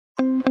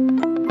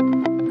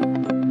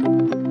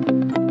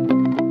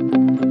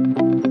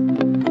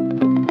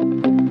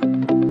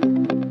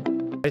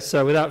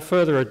So without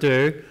further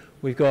ado,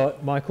 we've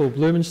got Michael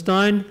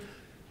Blumenstein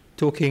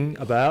talking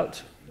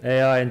about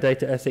AI and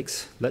data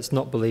ethics. Let's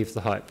not believe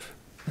the hype.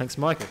 Thanks,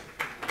 Michael.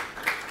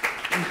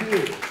 Thank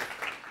you.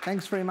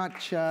 Thanks very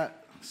much,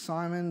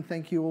 Simon.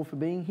 Thank you all for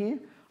being here.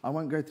 I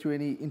won't go through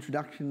any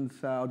introductions.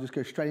 I'll just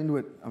go straight into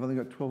it. I've only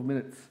got 12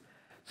 minutes.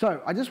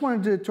 So I just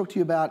wanted to talk to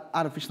you about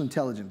artificial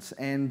intelligence.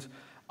 And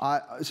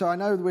so I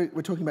know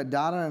we're talking about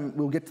data, and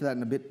we'll get to that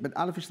in a bit, but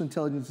artificial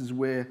intelligence is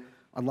where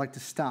I'd like to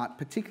start,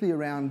 particularly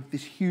around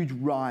this huge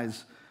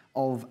rise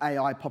of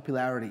AI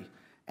popularity,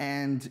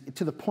 and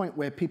to the point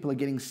where people are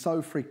getting so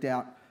freaked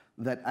out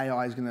that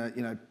AI is going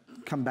to,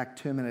 come back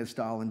Terminator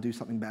style and do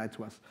something bad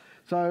to us.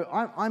 So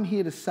I'm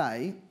here to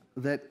say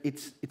that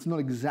it's not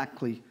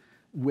exactly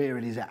where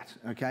it is at.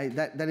 Okay,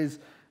 that is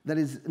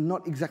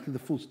not exactly the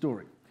full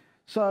story.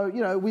 So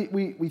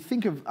we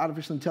think of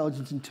artificial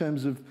intelligence in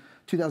terms of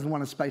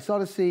 2001: A Space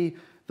Odyssey.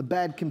 The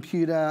bad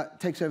computer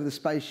takes over the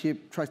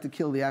spaceship, tries to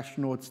kill the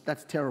astronauts.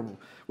 That's terrible.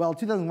 Well,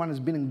 2001 has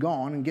been and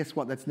gone, and guess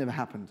what? That's never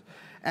happened.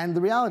 And the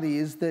reality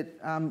is that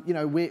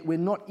we're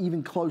not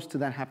even close to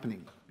that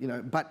happening.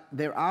 But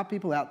there are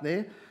people out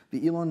there,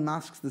 the Elon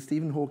Musks, the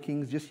Stephen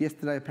Hawkings, just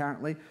yesterday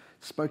apparently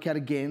spoke out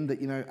again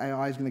that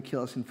AI is going to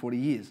kill us in 40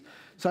 years.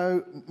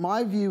 So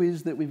my view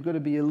is that we've got to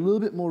be a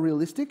little bit more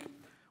realistic.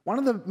 One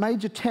of the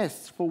major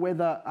tests for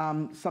whether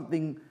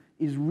something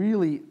is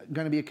really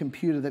going to be a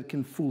computer that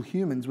can fool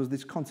humans was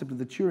this concept of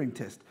the Turing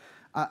test,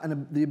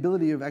 and the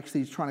ability of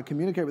actually trying to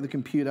communicate with the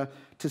computer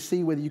to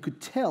see whether you could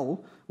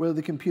tell whether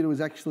the computer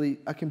was actually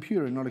a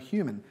computer and not a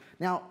human.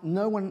 Now,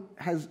 no one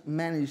has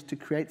managed to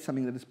create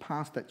something that has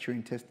passed that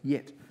Turing test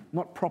yet,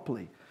 not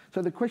properly.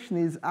 So the question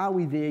is, are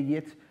we there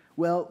yet?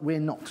 Well, we're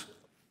not.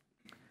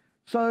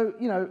 So,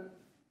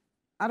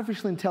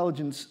 artificial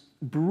intelligence,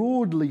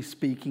 broadly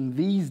speaking,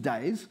 these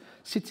days,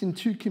 sits in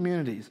two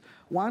communities.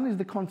 One is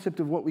the concept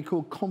of what we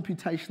call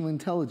computational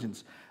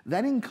intelligence.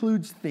 That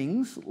includes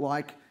things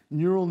like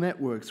neural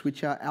networks,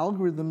 which are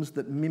algorithms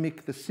that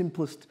mimic the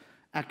simplest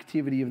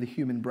activity of the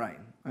human brain.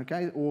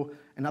 Okay, or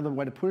another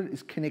way to put it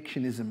is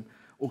connectionism,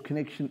 or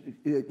connection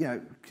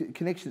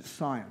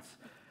science.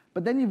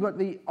 But then you've got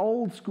the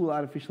old school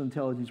artificial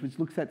intelligence, which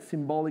looks at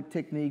symbolic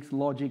techniques,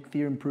 logic,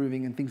 theorem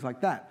proving, and things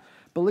like that.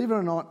 Believe it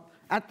or not,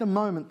 at the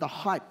moment, the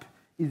hype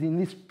is in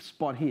this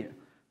spot here.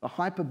 The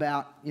hype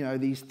about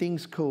these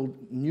things called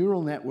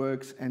neural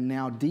networks, and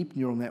now deep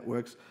neural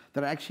networks,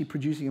 that are actually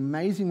producing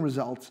amazing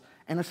results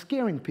and are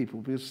scaring people,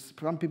 because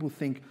some people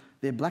think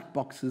they're black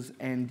boxes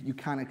and you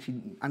can't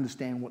actually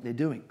understand what they're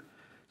doing.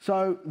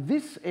 So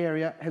this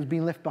area has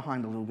been left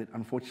behind a little bit,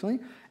 unfortunately,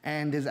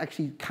 and has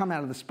actually come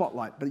out of the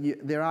spotlight. But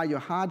there are your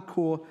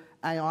hardcore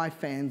AI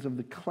fans of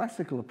the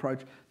classical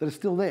approach that are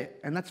still there,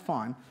 and that's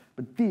fine.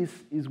 But this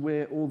is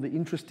where all the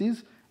interest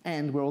is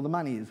and where all the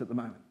money is at the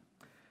moment.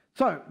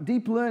 So,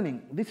 deep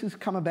learning, this has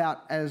come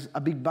about as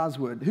a big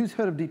buzzword. Who's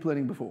heard of deep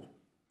learning before?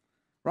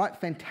 Right,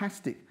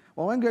 fantastic.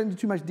 Well, I won't go into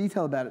too much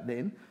detail about it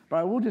then, but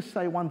I will just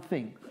say one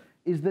thing,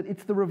 is that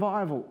it's the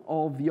revival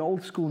of the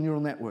old school neural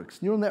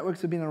networks. Neural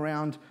networks have been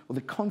around, or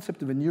the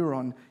concept of a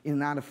neuron in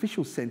an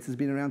artificial sense has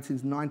been around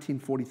since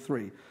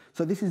 1943.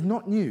 So this is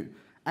not new.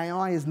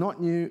 AI is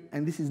not new,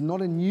 and this is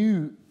not a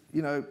new,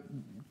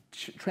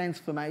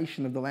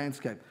 transformation of the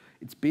landscape.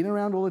 It's been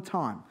around all the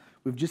time.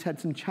 We've just had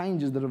some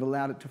changes that have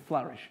allowed it to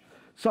flourish.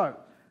 So,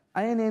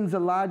 ANNs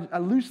are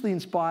loosely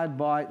inspired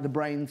by the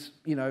brain's,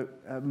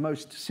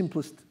 most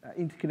simplest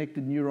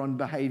interconnected neuron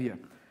behavior.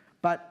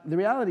 But the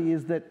reality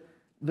is that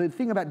the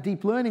thing about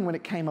deep learning when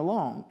it came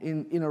along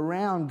in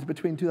around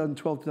between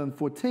 2012 and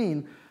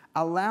 2014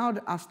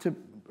 allowed us to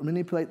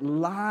manipulate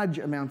large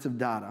amounts of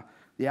data.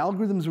 The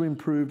algorithms were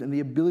improved, and the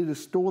ability to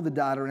store the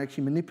data and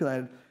actually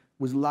manipulate it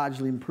was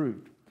largely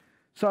improved.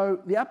 So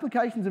the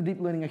applications of deep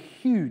learning are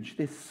huge.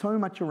 There's so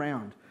much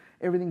around.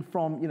 Everything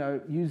from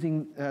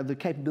using the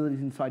capabilities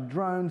inside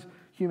drones,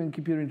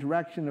 human-computer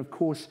interaction, of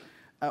course,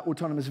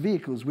 autonomous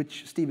vehicles,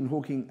 which Stephen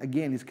Hawking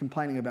again is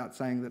complaining about,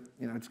 saying that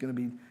it's going to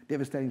be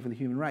devastating for the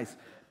human race.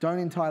 Don't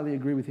entirely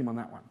agree with him on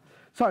that one.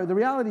 So the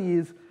reality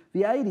is,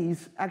 the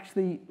 80s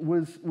actually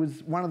was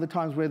one of the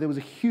times where there was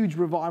a huge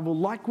revival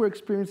like we're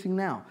experiencing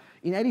now.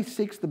 In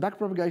 86, the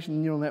backpropagation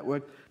neural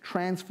network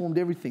transformed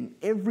everything.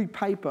 Every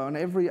paper on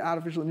every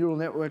artificial neural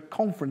network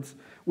conference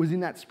was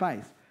in that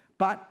space.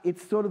 But it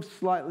sort of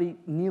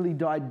nearly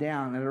died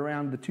down at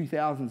around the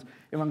 2000s.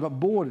 Everyone got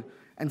bored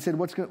and said,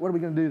 what are we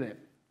going to do there?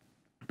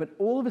 But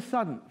all of a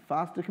sudden,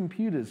 faster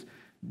computers,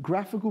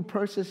 graphical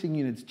processing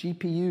units,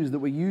 GPUs that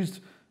were used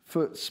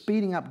for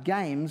speeding up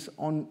games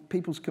on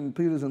people's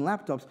computers and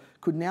laptops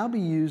could now be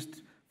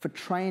used for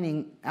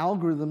training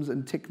algorithms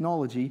and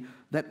technology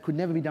that could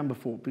never be done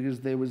before,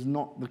 because there was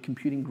not the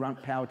computing grunt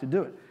power to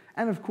do it.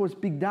 And of course,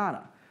 big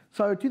data.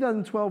 So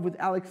 2012 with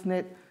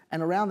AlexNet,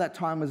 and around that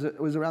time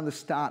was around the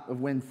start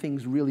of when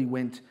things really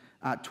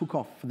took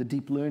off for the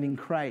deep learning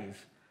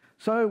craze.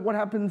 So what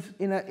happens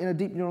in a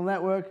deep neural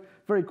network?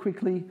 very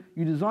quickly,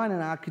 you design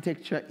an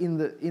architecture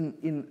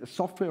in a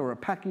software or a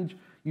package,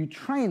 you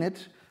train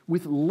it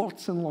with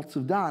lots and lots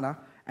of data,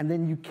 and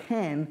then you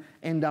can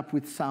end up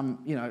with some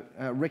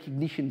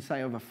recognition,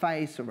 say, of a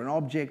face or an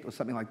object or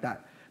something like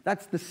that.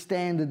 That's the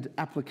standard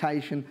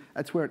application.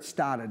 That's where it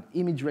started,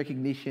 image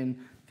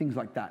recognition, things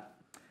like that.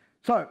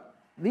 So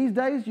these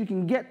days you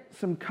can get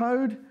some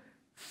code.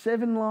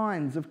 7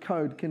 lines of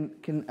code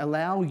can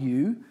allow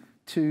you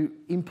to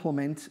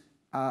implement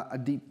a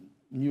deep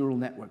neural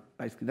network,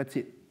 basically. That's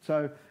it.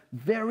 So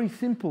very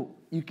simple.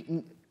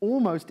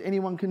 Almost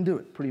anyone can do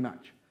it, pretty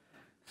much.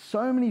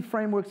 So many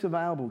frameworks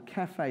available,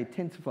 Caffe,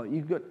 TensorFlow.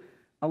 You've got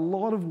a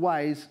lot of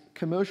ways,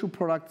 commercial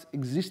products,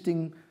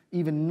 existing,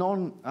 even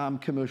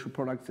non-commercial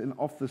products and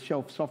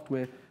off-the-shelf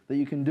software that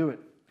you can do it.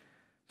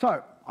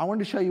 So I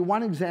wanted to show you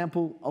one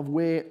example of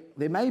where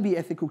there may be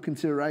ethical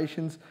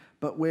considerations,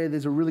 but where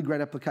there's a really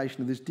great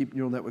application of this deep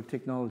neural network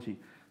technology.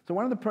 So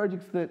one of the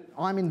projects that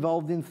I'm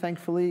involved in,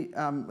 thankfully,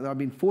 that I've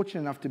been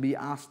fortunate enough to be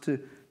asked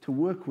to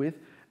work with,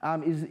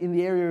 is in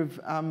the area of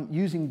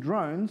using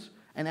drones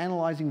and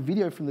analysing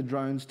video from the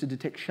drones to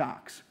detect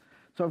sharks.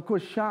 So of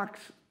course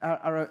sharks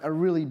are a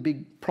really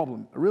big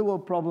problem, a real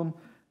world problem,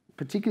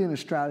 particularly in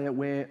Australia,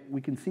 where we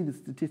can see the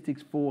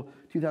statistics for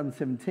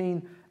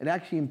 2017. It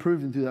actually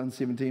improved in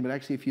 2017, but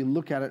actually if you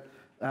look at it,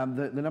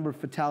 the number of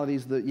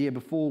fatalities the year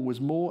before was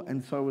more,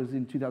 and so was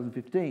in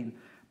 2015.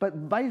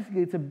 But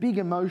basically it's a big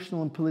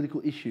emotional and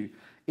political issue.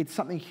 It's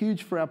something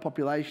huge for our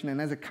population,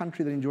 and as a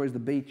country that enjoys the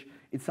beach,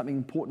 it's something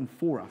important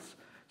for us.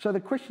 So the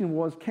question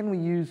was, can we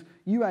use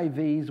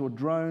UAVs or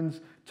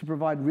drones to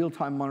provide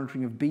real-time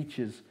monitoring of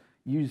beaches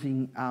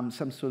using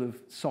some sort of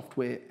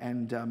software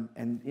and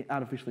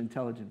artificial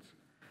intelligence?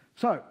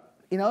 So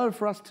in order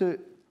for us to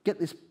get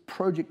this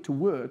project to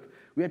work,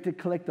 we had to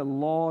collect a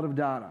lot of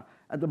data.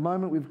 At the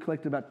moment, we've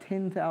collected about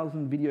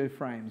 10,000 video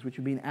frames, which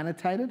have been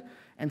annotated,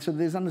 and so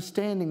there's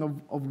understanding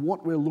of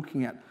what we're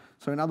looking at.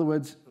 So in other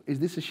words, is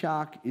this a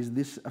shark? Is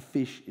this a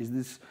fish? Is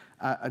this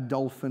a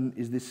dolphin?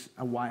 Is this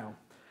a whale?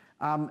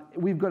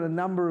 We've got a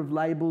number of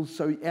labels,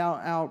 so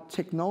our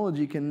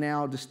technology can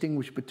now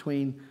distinguish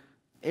between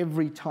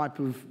every type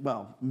of,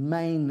 well,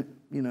 main,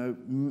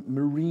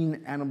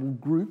 marine animal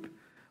group,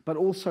 but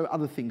also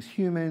other things,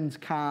 humans,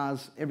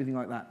 cars, everything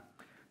like that.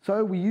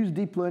 So we use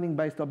deep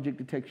learning-based object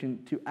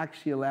detection to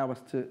actually allow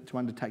us to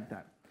undertake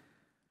that.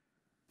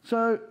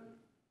 So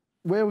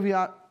where we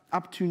are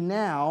up to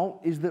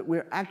now is that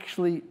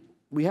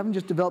we haven't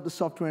just developed the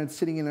software and it's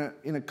sitting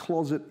in a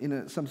closet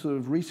in some sort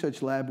of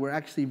research lab. We're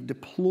actually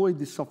deployed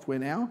this software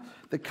now.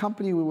 The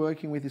company we're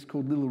working with is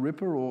called Little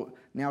Ripper, or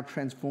now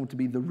transformed to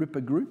be the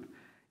Ripper Group.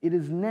 It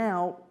is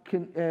now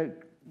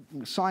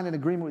signed an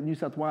agreement with New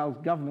South Wales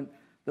government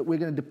that we're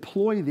going to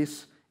deploy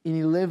this in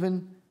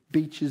 11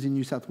 beaches in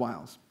New South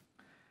Wales.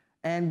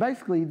 And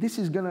basically, this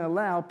is going to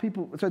allow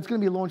people, so it's going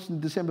to be launched on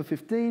December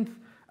 15th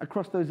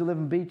across those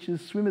 11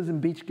 beaches. Swimmers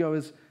and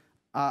beachgoers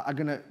are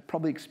going to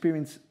probably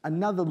experience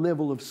another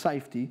level of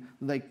safety,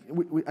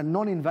 a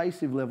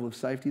non-invasive level of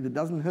safety that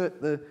doesn't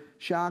hurt the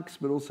sharks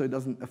but also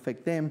doesn't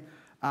affect them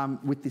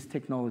with this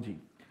technology.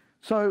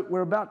 So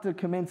we're about to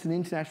commence an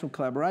international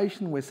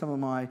collaboration where some of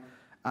my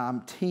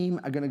team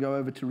are going to go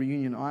over to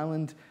Reunion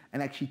Island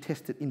and actually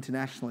test it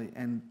internationally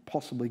and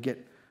possibly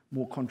get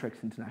more contracts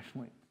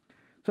internationally.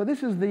 So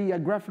this is the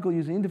graphical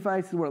user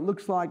interface. This is what it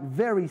looks like.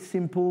 Very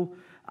simple.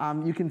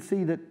 You can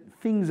see that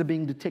things are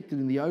being detected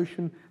in the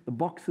ocean. The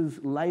boxes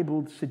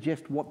labelled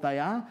suggest what they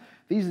are.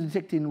 These are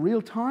detected in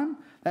real time.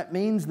 That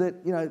means that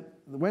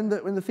when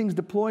the thing's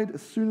deployed,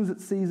 as soon as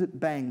it sees it,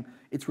 bang,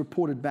 it's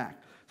reported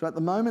back. So at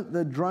the moment,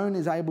 the drone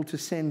is able to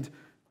send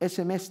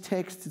SMS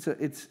text.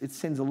 It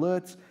sends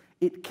alerts.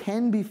 It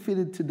can be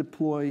fitted to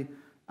deploy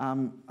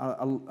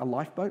a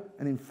lifeboat,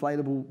 an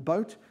inflatable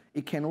boat.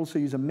 It can also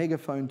use a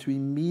megaphone to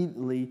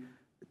immediately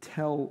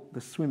tell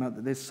the swimmer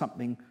that there's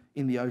something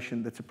in the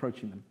ocean that's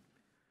approaching them.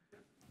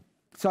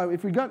 So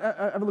if we have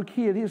a look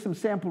here, here's some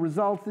sample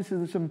results. This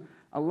is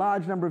a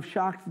large number of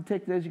sharks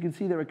detected. As you can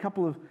see, there are a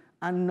couple of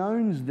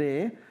unknowns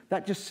there.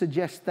 That just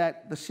suggests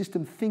that the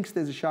system thinks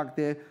there's a shark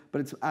there, but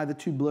it's either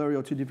too blurry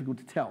or too difficult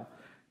to tell.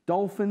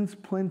 Dolphins,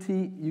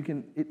 plenty.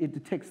 It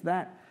detects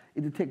that.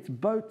 It detects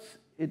boats.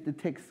 It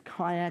detects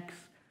kayaks.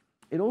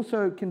 It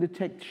also can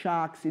detect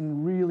sharks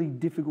in really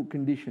difficult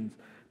conditions,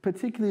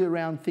 particularly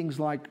around things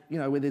like,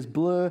 where there's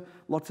blur,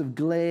 lots of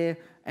glare,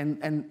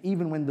 and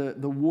even when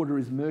the water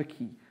is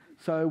murky.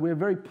 So we're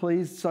very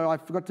pleased. So I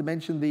forgot to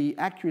mention the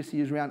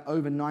accuracy is around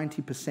over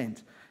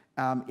 90%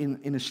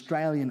 in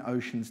Australian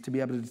oceans to be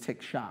able to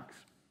detect sharks.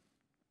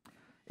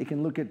 It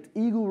can look at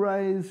eagle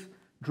rays,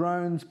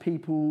 drones,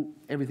 people,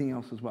 everything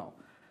else as well.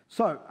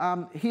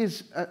 So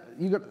here's,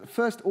 you've got the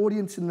first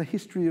audience in the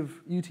history of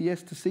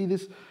UTS to see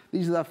this.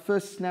 These are the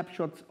first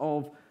snapshots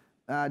of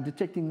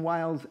detecting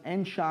whales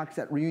and sharks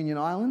at Reunion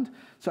Island.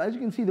 So as you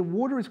can see, the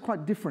water is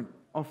quite different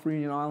off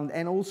Reunion Island,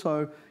 and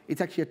also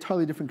it's actually a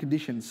totally different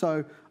condition.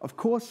 So of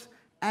course,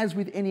 as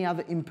with any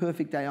other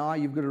imperfect AI,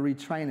 you've got to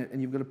retrain it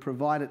and you've got to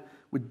provide it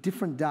with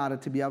different data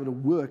to be able to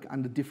work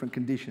under different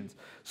conditions.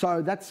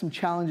 So that's some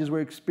challenges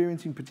we're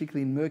experiencing,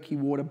 particularly in murky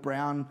water,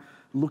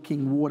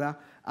 brown-looking water.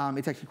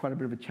 It's actually quite a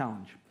bit of a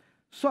challenge.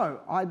 So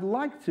I'd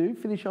like to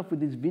finish off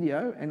with this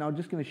video, and I'm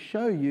just going to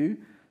show you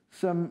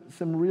some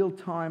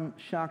real-time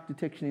shark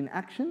detection in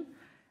action.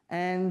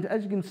 And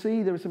as you can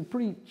see, there are some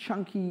pretty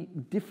chunky,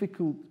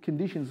 difficult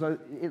conditions. So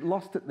it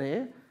lost it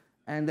there,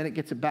 and then it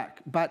gets it back.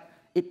 But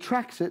it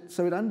tracks it,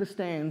 so it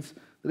understands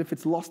that if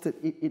it's lost it,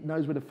 it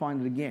knows where to find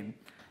it again.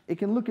 It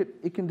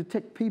can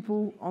detect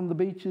people on the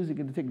beaches. It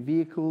can detect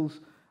vehicles.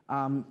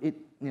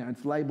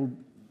 It's labelled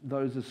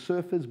those as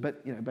surfers,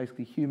 but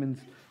basically humans.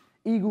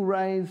 Eagle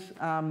rays.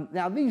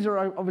 Now these are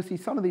obviously,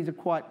 some of these are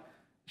quite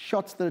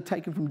shots that are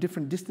taken from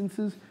different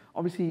distances.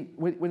 Obviously,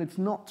 when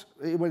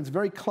it's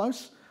very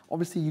close,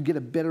 obviously you get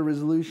a better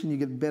resolution, you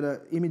get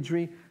better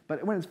imagery.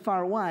 But when it's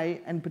far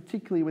away, and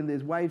particularly when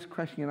there's waves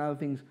crashing and other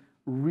things,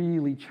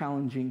 really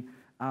challenging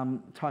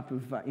type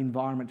of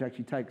environment to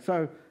actually take.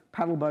 So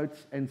paddle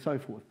boats and so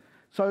forth.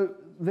 So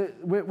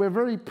we're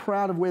very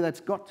proud of where that's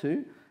got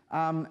to.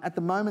 At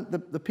the moment,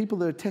 the people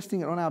that are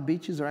testing it on our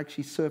beaches are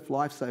actually surf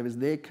lifesavers.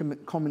 They're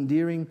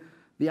commandeering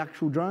the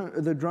actual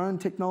drone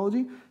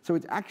technology. So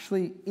it's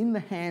actually in the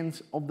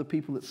hands of the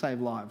people that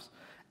save lives.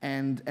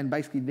 And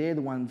basically they're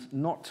the ones,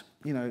 not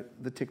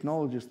the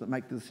technologists, that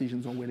make the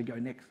decisions on where to go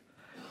next.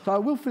 So I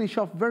will finish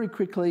off very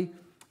quickly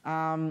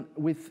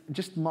with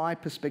just my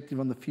perspective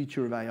on the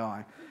future of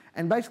AI.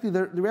 And basically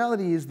the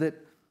reality is that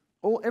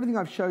everything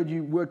I've showed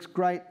you works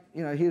great.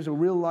 Here's a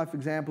real life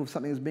example of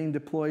something that's being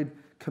deployed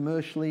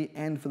commercially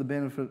and for the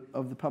benefit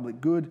of the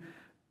public good.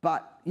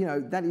 But we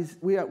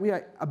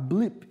are a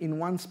blip in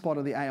one spot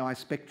of the AI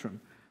spectrum.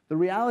 The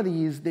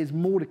reality is there's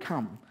more to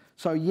come.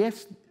 So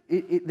yes,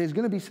 there's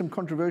going to be some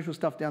controversial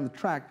stuff down the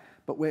track,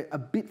 but we're a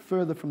bit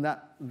further from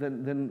that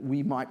than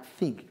we might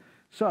think.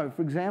 So,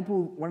 for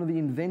example, one of the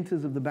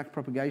inventors of the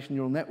backpropagation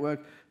neural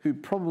network, who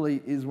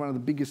probably is one of the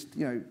biggest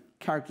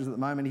characters at the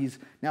moment, he's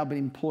now been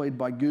employed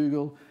by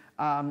Google.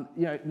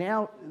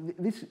 Now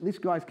this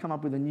guy's come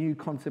up with a new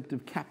concept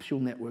of capsule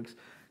networks.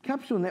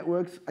 Capsule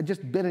networks are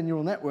just better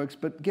neural networks,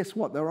 but guess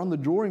what? They were on the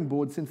drawing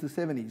board since the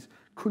 70s.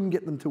 Couldn't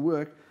get them to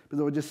work, but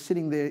they were just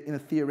sitting there in a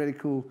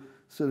theoretical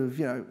sort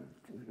of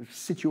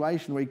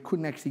situation where you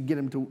couldn't actually get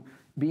them to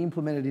be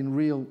implemented in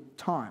real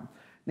time.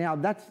 Now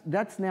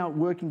that's now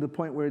working to the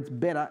point where it's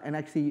better and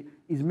actually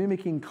is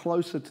mimicking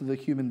closer to the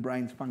human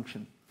brain's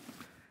function.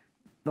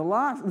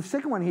 The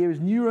second one here is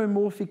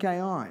neuromorphic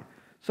AI.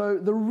 So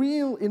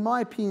in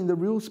my opinion, the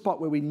real spot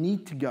where we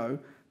need to go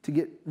to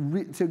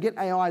get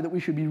AI that we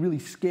should be really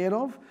scared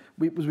of,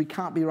 because we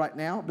can't be right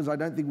now, because I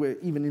don't think we're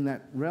even in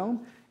that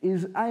realm,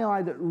 is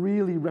AI that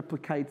really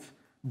replicates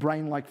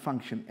brain-like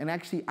function and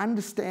actually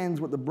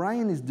understands what the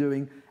brain is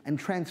doing and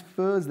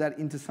transfers that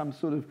into some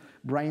sort of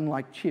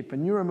brain-like chip.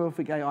 And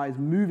neuromorphic AI is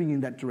moving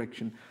in that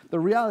direction. The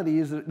reality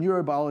is that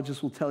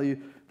neurobiologists will tell you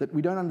that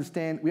we only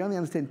understand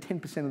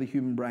 10% of the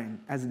human brain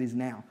as it is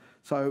now.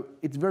 So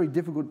it's very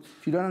difficult,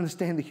 if you don't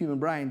understand the human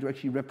brain, to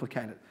actually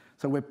replicate it.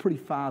 So we're pretty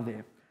far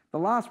there. The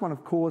last one,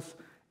 of course,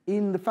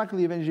 in the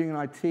Faculty of Engineering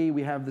and IT,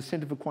 we have the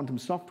Centre for Quantum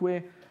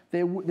Software.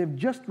 They've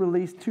just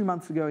released 2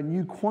 months ago a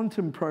new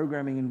quantum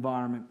programming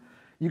environment.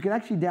 You can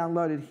actually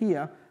download it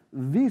here.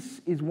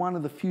 This is one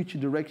of the future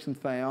directions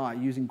for AI,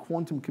 using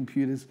quantum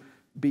computers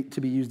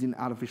to be used in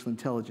artificial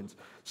intelligence.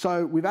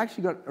 So we've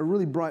actually got a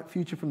really bright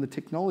future from the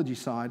technology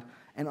side,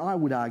 and I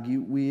would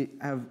argue we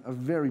have a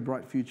very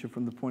bright future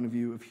from the point of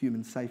view of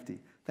human safety.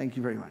 Thank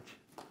you very much.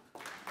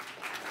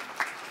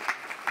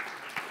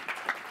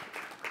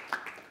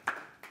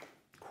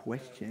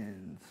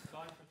 Questions?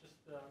 Time for just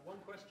one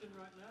question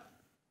right now,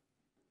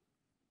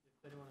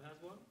 if anyone has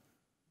one.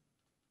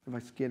 Have I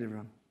scared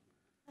everyone?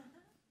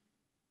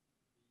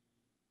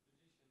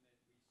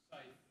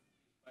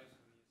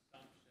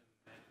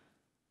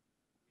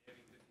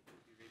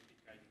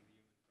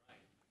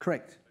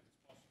 Correct.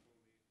 But it's possible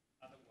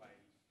there's other ways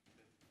that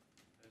the machines can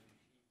be intelligent,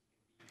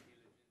 that we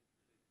still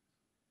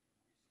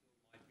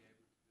might be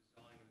able to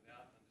design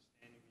without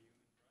understanding the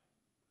human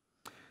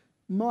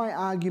brain. My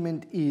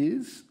argument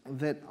is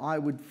that I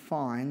would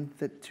find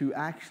that to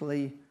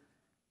actually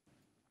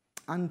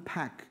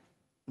unpack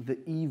the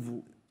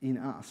evil in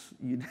us,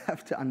 you'd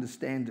have to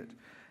understand it.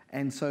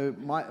 And so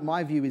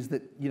my view is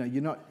that you're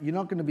not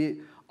going to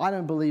be. I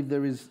don't believe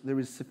there is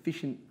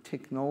sufficient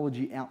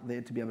technology out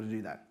there to be able to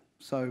do that.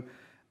 So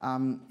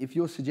if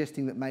you're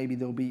suggesting that maybe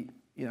there'll be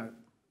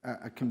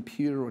a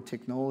computer or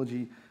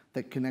technology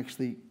that can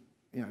actually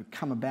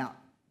come about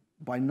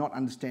by not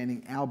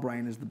understanding our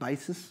brain as the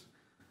basis,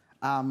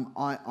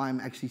 I'm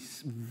actually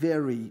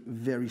very,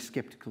 very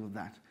skeptical of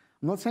that.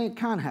 I'm not saying it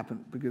can't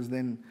happen, because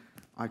then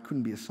I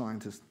couldn't be a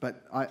scientist,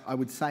 but I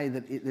would say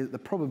that the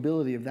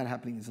probability of that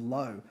happening is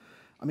low.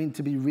 I mean,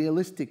 to be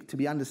realistic, to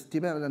be able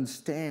to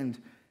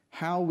understand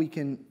how we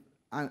can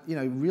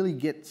really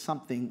get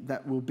something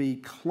that will be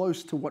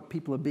close to what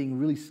people are being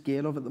really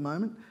scared of at the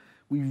moment,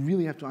 we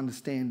really have to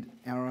understand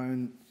our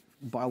own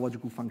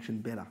biological function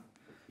better.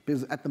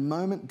 Because at the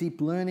moment, deep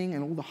learning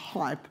and all the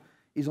hype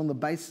is on the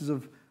basis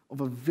of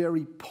of a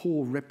very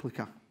poor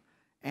replica.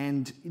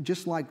 And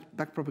just like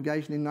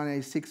backpropagation in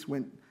 1986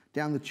 went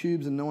down the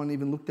tubes and no one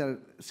even looked at it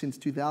since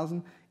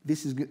 2000,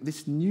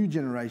 this new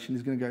generation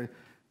is going to go,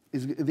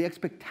 the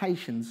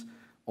expectations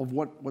of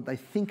what they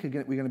think we're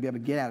going to be able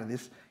to get out of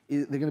this,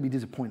 they're going to be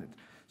disappointed.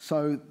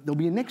 So there'll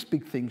be a next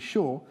big thing,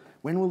 sure.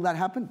 When will that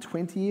happen?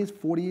 20 years,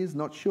 40 years,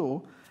 not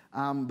sure.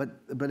 But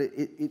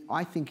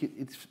I think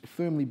it's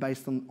firmly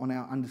based on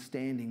our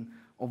understanding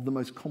of the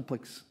most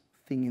complex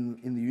thing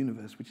in the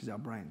universe, which is our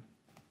brain.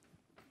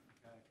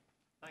 Okay.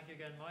 Thank you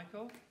again,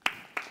 Michael.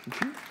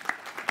 Thank you.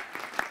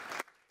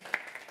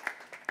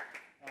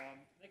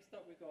 Next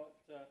up, we've got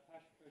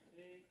Pash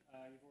Poti.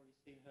 You've already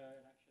seen her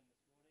in action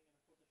this morning.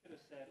 And of course, I should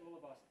have said, all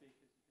of our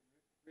speakers, you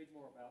can read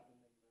more about them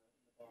in the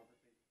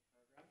biography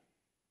program.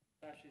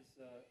 Pash is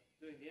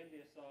doing the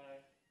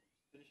MBSI,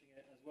 finishing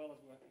it, as well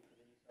as working for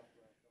the New South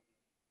Wales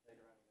Government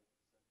Data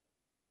Analytics Centre.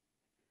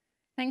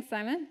 Thanks,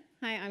 Simon.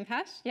 Hi, I'm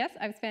Pash. Yes,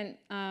 I've spent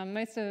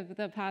most of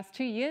the past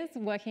 2 years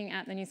working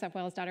at the New South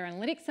Wales Data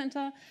Analytics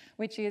Centre,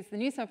 which is the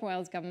New South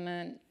Wales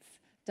Government's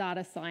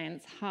data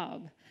science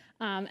hub.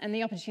 And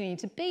the opportunity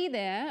to be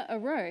there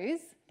arose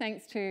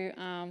thanks to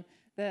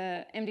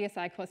the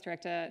MDSI course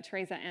director,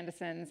 Teresa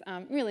Anderson's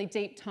really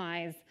deep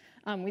ties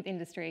with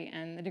industry,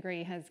 and the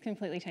degree has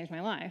completely changed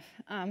my life.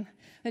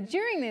 But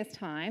during this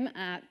time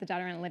at the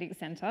Data Analytics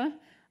Centre,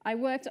 I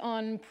worked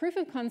on proof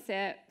of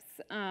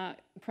concepts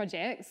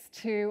projects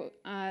to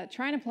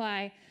try and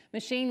apply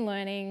machine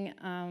learning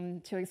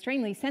to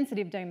extremely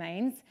sensitive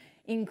domains,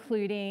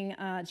 including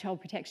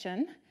child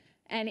protection,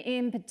 and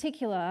in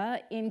particular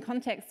in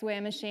contexts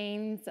where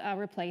machines are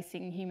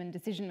replacing human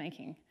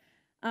decision-making.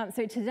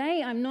 So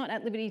today I'm not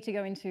at liberty to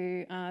go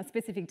into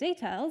specific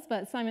details,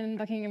 but Simon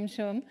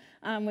Buckinghamshire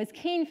was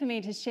keen for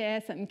me to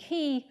share some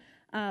key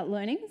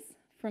learnings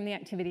from the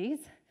activities.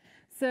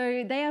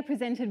 So they are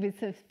presented with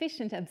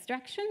sufficient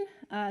abstraction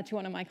to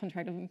honour my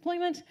contract of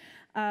employment,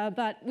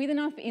 but with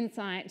enough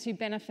insight to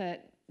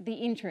benefit the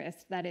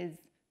interest that is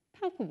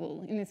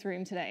palpable in this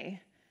room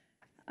today.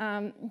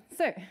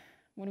 So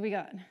what do we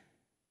got?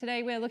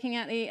 Today we're looking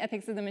at the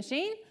ethics of the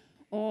machine,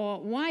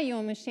 or why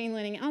your machine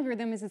learning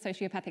algorithm is a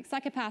sociopathic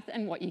psychopath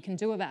and what you can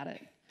do about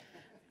it.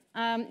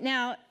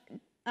 Now,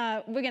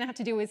 we're going to have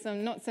to deal with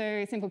some not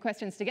so simple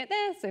questions to get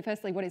there. So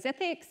firstly, what is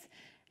ethics?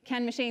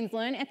 Can machines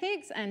learn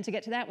ethics? And to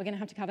get to that, we're going to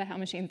have to cover how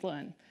machines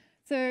learn.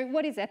 So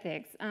what is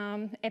ethics?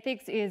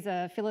 Ethics is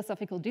a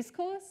philosophical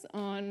discourse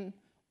on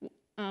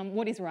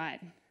what is right,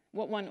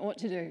 what one ought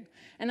to do.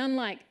 And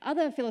unlike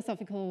other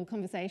philosophical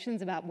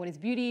conversations about what is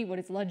beauty, what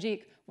is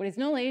logic, what is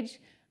knowledge,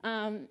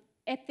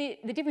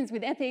 the difference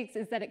with ethics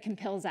is that it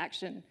compels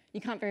action. You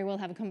can't very well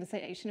have a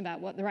conversation about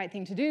what the right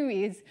thing to do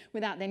is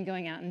without then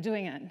going out and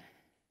doing it.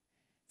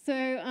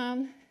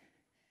 So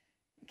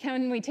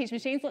can we teach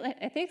machines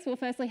ethics? Well,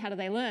 firstly, how do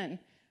they learn?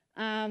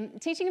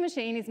 Teaching a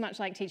machine is much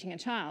like teaching a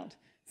child.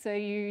 So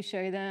you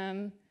show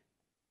them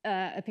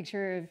a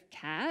picture of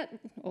cat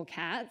or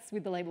cats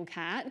with the label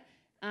cat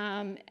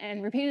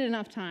and repeat it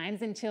enough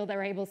times until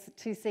they're able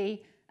to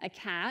see a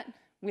cat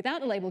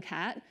without a label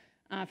cat,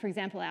 for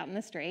example, out in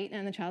the street,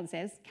 and the child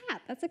says,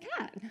 cat, that's a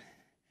cat.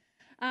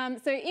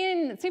 So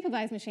in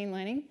supervised machine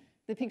learning,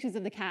 the pictures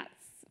of the cats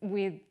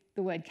with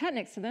the word cat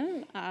next to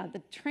them are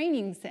the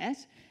training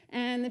set,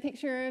 and the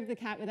picture of the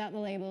cat without the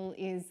label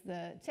is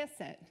the test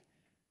set.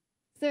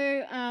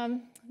 So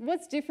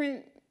what's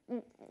different?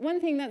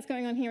 One thing that's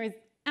going on here is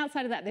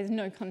outside of that, there's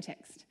no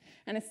context.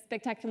 And a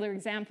spectacular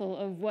example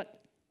of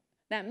what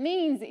that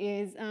means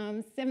is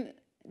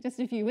just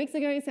a few weeks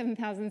ago,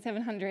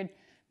 7,700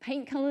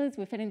 paint colours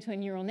were fed into a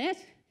neural net,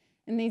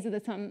 and these are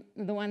some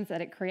of the ones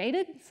that it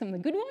created, some of the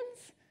good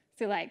ones.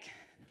 So like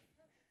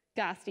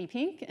ghastly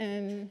pink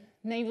and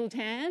navel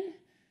tan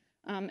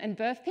and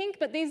birth pink,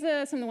 but these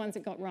are some of the ones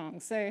it got wrong.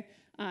 So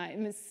it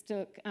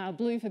mistook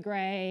blue for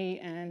grey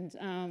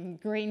and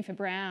green for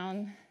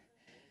brown.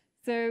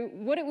 So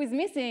what it was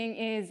missing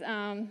is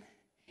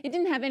it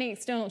didn't have any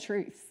external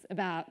truths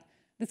about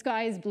the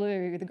sky is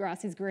blue, the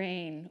grass is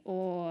green,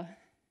 or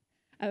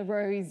a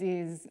rose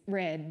is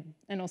red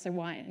and also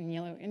white and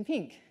yellow and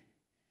pink.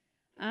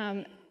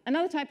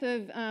 Another type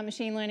of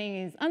machine learning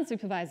is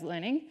unsupervised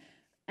learning.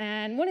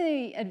 And one of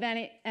the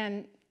advantages,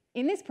 and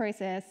in this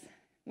process,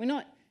 we're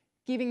not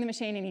giving the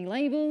machine any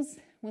labels,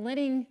 we're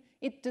letting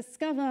it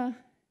discover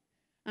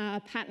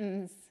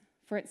patterns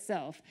for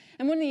itself.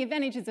 And one of the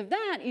advantages of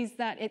that is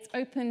that it's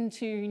open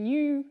to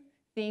new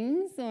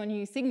things or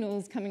new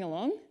signals coming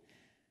along.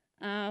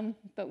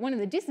 But one of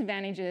the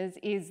disadvantages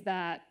is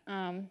that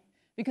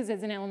because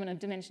there's an element of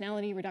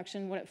dimensionality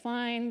reduction, what it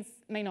finds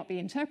may not be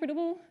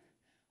interpretable,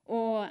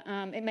 or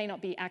it may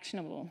not be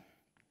actionable.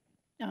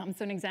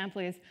 So an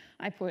example is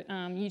I put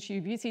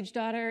YouTube usage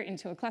data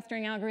into a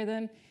clustering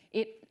algorithm.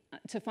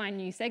 To find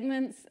new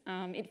segments,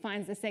 it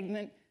finds a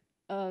segment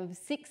of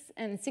 6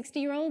 and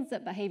 60-year-olds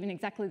that behave in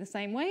exactly the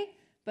same way,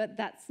 but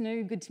that's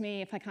no good to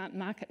me if I can't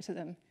market to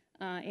them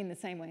in the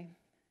same way.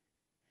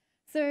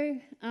 So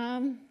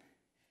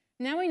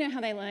now we know how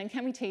they learn.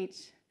 Can we teach?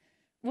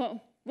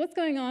 Well, what's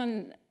going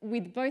on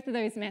with both of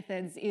those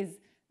methods is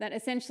that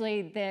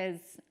essentially there's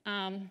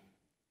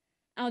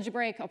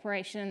algebraic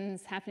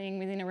operations happening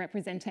within a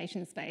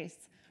representation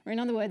space. Or in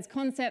other words,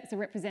 concepts are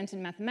represented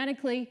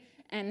mathematically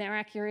and their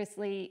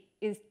accuracy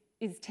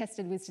is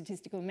tested with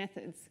statistical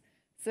methods.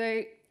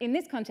 So in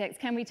this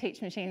context, can we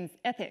teach machines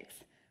ethics?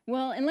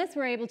 Well, unless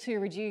we're able to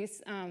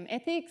reduce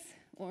ethics,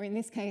 or in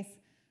this case,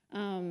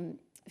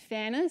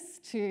 fairness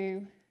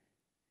to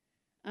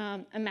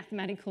a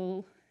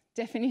mathematical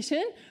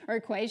definition or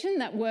equation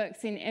that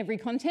works in every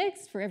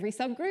context for every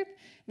subgroup,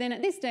 then at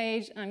this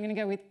stage, I'm going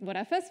to go with what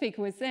our first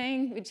speaker was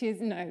saying, which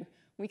is no,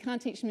 we can't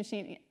teach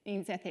machines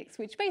ethics,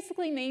 which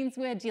basically means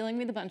we're dealing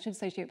with a bunch of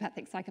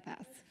sociopathic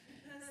psychopaths.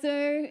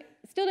 So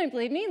still don't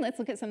believe me? Let's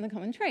look at some of the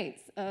common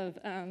traits of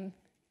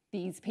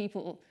these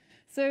people.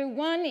 So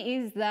one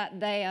is that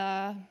they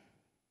are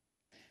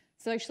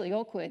socially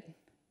awkward.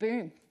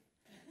 Boom.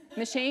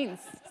 Machines,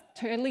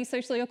 totally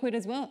socially awkward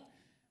as well.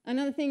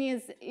 Another thing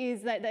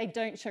is that they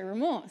don't show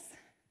remorse.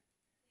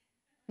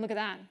 Look at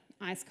that,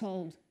 ice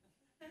cold.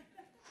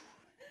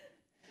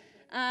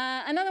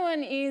 Another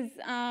one is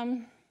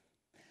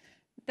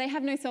they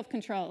have no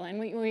self-control. And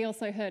we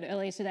also heard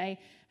earlier today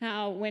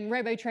how when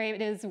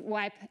robo-traders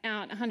wipe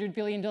out $100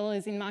 billion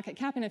in market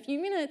cap in a few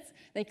minutes,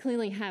 they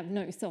clearly have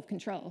no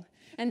self-control.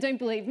 And don't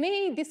believe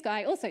me, this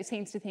guy also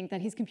seems to think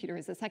that his computer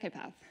is a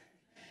psychopath.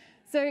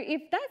 So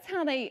if that's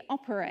how they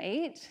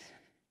operate,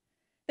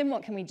 then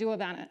what can we do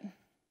about it?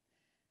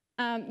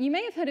 You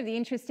may have heard of the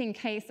interesting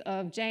case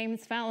of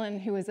James Fallon,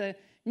 who was a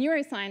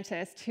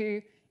neuroscientist who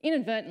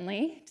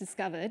inadvertently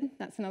discovered,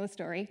 that's another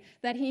story,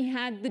 that he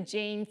had the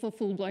gene for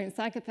full-blown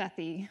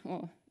psychopathy,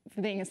 or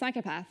for being a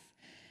psychopath.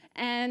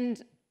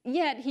 And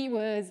yet he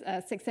was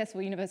a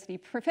successful university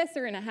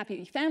professor and a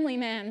happy family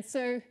man.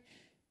 So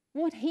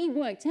what he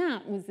worked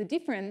out was the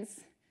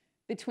difference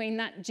between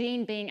that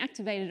gene being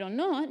activated or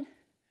not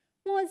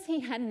was he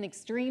had an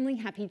extremely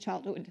happy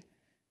childhood.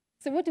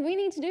 So what do we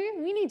need to do?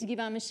 We need to give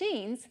our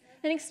machines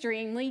an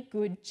extremely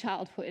good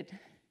childhood.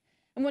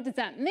 And what does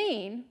that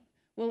mean?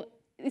 Well,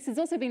 this has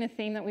also been a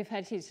theme that we've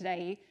had here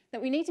today,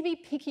 that we need to be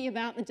picky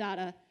about the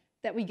data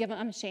that we give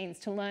our machines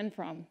to learn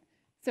from.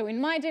 So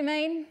in my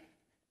domain,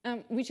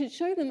 we should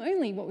show them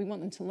only what we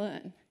want them to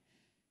learn.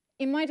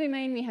 In my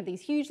domain, we have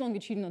these huge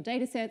longitudinal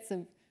data sets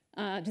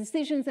of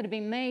decisions that have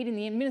been made in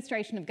the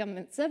administration of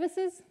government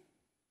services.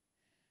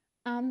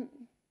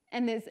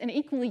 And there's an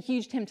equally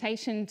huge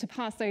temptation to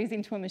pass those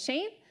into a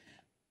machine.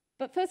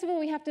 But first of all,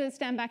 we have to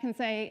stand back and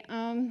say,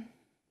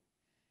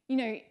 you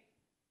know,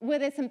 were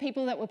there some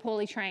people that were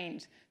poorly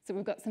trained? So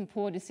we've got some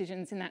poor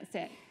decisions in that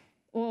set.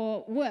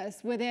 Or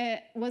worse,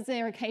 was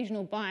there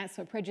occasional bias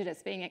or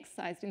prejudice being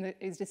exercised in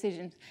those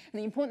decisions? And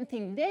the important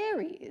thing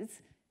there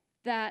is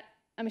that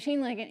a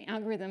machine learning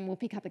algorithm will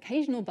pick up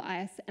occasional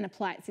bias and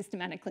apply it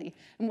systematically.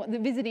 And what the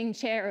visiting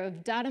chair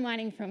of data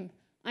mining from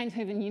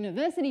Eindhoven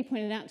University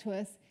pointed out to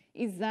us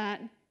is that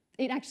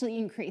it actually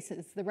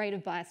increases. The rate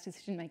of biased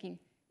decision-making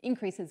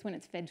increases when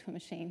it's fed to a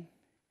machine.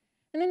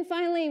 And then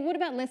finally, what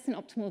about less than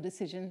optimal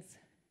decisions?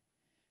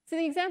 So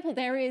the example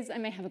there is I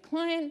may have a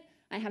client,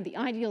 I have the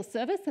ideal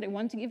service that I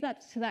want to give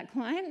that to that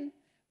client,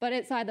 but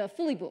it's either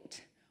fully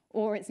booked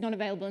or it's not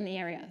available in the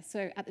area.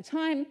 So at the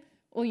time,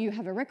 all you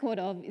have a record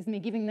of is me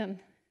giving them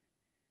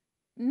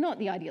not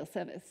the ideal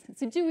service.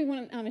 So do we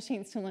want our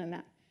machines to learn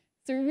that?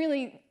 So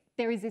really,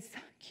 there is this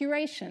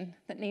curation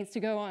that needs to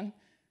go on,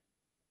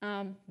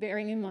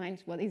 bearing in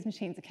mind what these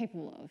machines are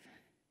capable of.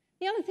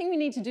 The other thing we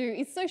need to do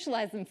is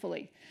socialize them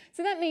fully.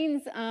 So that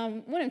means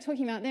what I'm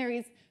talking about there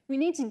is we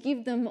need to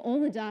give them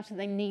all the data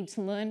they need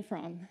to learn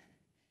from.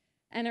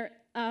 And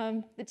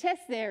the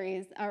test there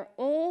is, are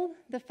all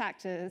the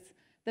factors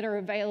that are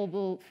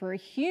available for a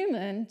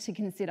human to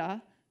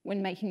consider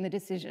when making the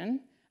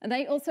decision, are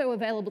they also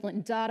available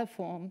in data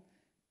form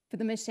for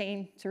the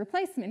machine to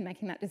replace them in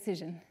making that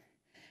decision?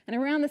 And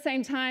around the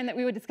same time that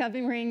we were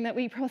discovering that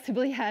we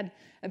possibly had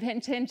a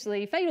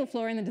potentially fatal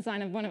flaw in the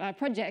design of one of our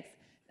projects,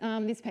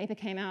 this paper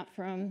came out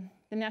from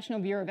the National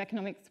Bureau of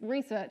Economics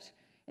Research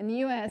in the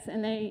US,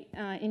 and they,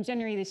 in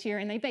January this year,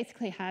 and they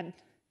basically had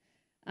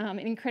an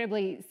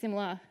incredibly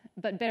similar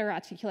but better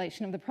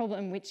articulation of the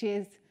problem, which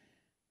is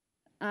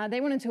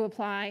they wanted to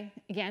apply,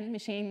 again,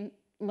 machine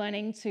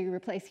learning to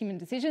replace human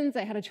decisions.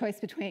 They had a choice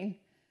between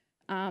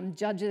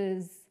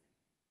judges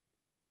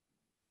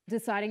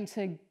deciding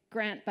to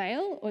grant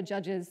bail or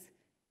judges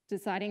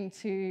deciding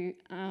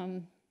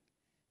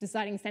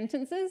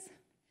sentences.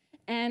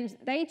 And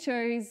they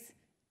chose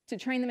to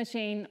train the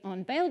machine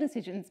on bail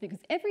decisions because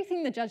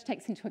everything the judge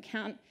takes into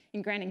account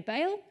in granting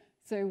bail,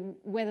 so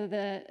whether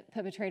the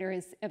perpetrator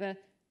has ever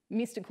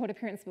missed a court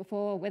appearance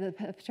before, whether the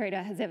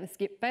perpetrator has ever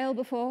skipped bail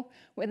before,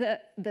 whether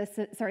the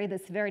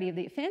severity of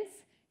the offence,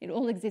 it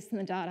all exists in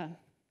the data.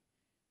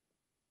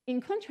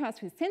 In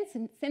contrast with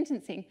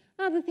sentencing,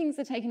 other things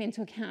are taken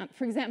into account.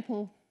 For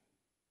example,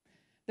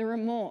 the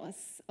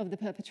remorse of the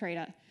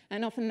perpetrator.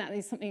 And often that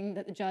is something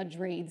that the judge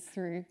reads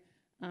through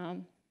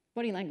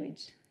body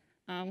language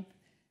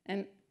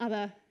and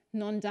other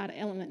non-data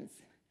elements.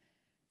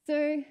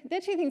 So there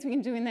are two things we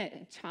can do in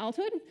that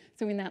childhood.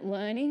 So in that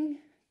learning,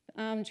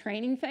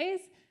 training phase,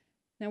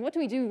 Now, what do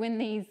we do when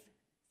these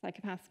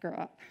psychopaths grow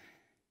up?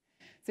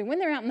 So when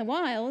they're out in the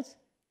wild,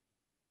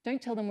 don't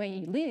tell them where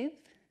you live.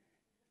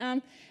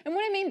 And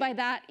what I mean by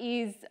that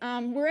is,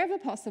 wherever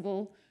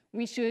possible,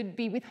 we should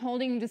be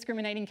withholding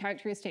discriminating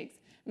characteristics.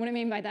 What I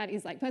mean by that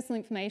is like personal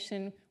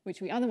information,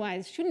 which we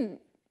otherwise shouldn't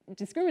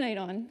discriminate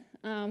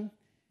on.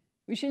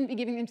 We shouldn't be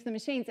giving them to the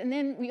machines. And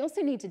then we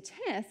also need to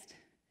test,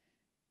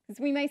 because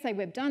we may say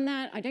we've done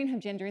that, I don't have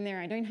gender in there,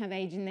 I don't have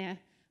age in there,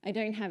 I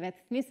don't have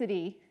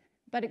ethnicity,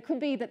 but it could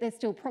be that there's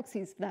still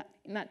proxies for that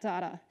in that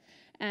data.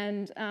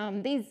 And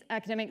these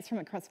academics from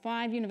across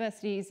 5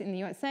 universities in the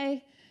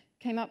USA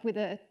came up with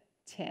a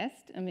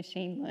test, a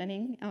machine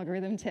learning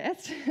algorithm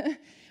test,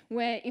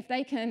 where if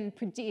they can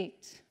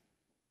predict,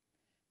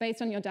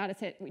 based on your data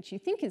set, which you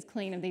think is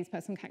clean of these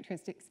personal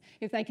characteristics,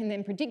 if they can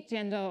then predict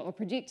gender or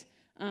predict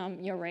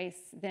your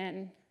race,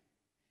 then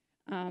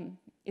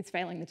it's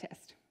failing the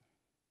test.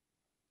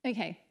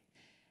 Okay,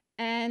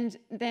 and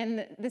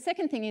then the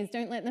second thing is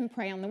don't let them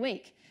prey on the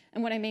weak.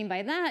 And what I mean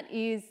by that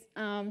is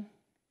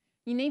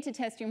you need to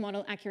test your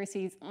model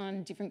accuracies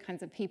on different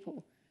kinds of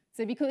people.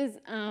 So because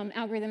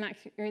algorithm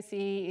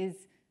accuracy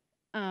is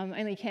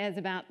only cares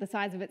about the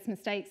size of its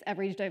mistakes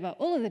averaged over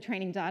all of the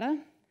training data,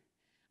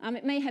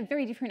 it may have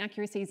very different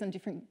accuracies on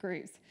different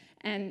groups.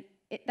 And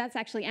that's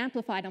actually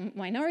amplified on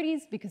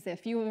minorities because there are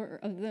fewer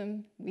of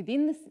them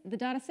within the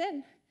data set.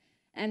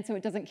 And so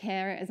it doesn't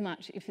care as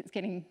much if it's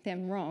getting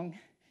them wrong.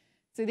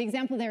 So the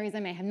example there is I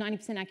may have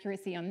 90%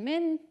 accuracy on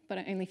men, but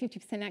only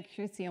 50%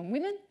 accuracy on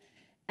women.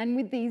 And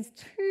with these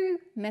 2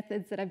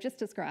 methods that I've just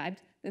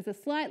described, there's a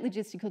slight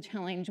logistical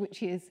challenge,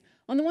 which is,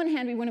 on the one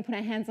hand, we want to put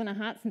our hands on our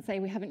hearts and say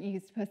we haven't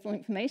used personal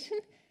information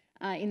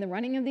in the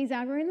running of these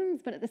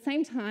algorithms, but at the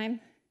same time,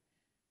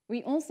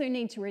 we also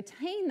need to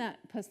retain that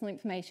personal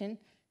information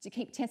to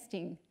keep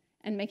testing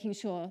and making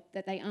sure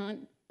that they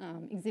aren't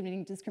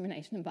exhibiting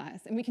discrimination and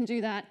bias. And we can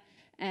do that,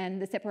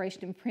 and the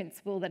separation of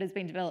principle that has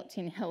been developed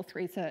in health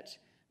research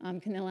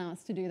can allow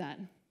us to do that.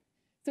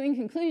 So in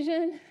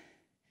conclusion,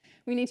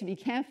 we need to be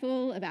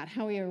careful about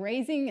how we are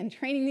raising and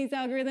training these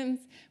algorithms.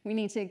 We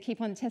need to keep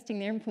on testing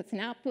their inputs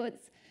and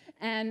outputs.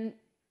 And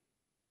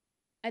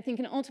I think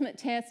an ultimate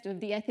test of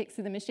the ethics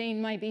of the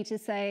machine might be to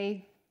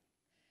say,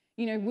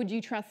 you know, would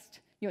you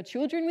trust your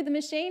children with the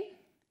machine?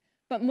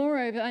 But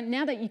moreover,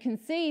 now that you can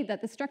see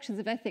that the structures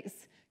of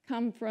ethics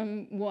come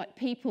from what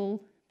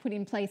people put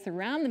in place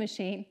around the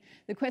machine,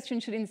 the question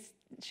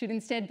should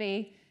instead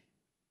be,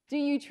 do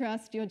you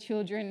trust your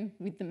children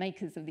with the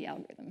makers of the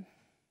algorithm?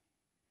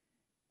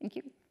 Thank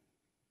you.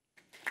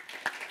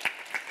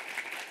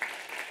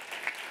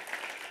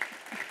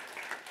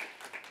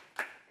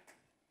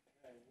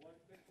 Okay, one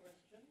quick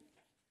question.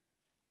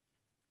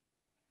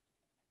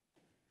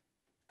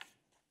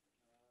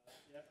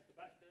 Yeah, at the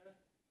back there,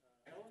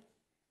 Ellen.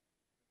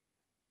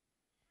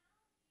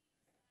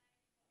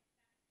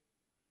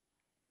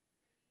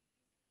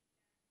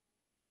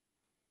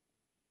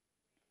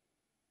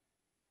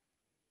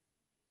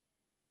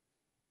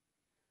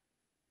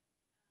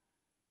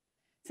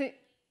 So,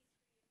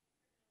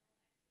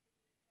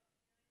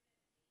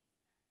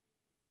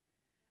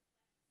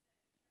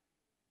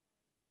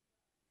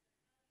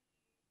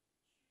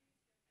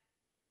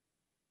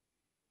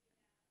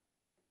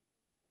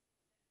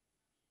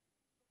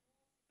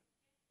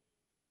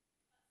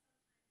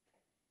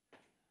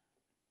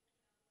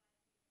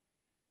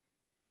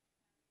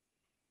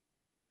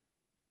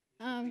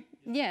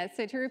 yeah,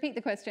 so to repeat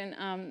the question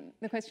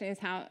is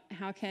how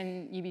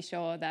can you be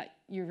sure that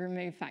you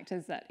remove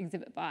factors that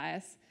exhibit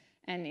bias?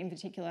 And in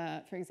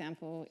particular, for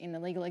example, in the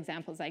legal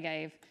examples I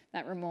gave,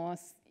 that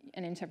remorse,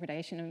 an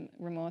interpretation of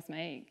remorse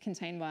may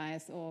contain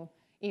bias, or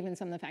even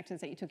some of the factors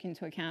that you took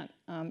into account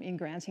in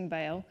granting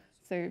bail,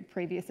 so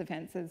previous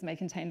offences may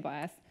contain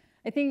bias.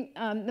 I think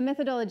the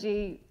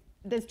methodology,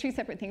 there's 2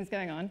 separate things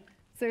going on.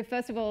 So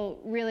first of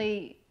all,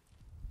 really,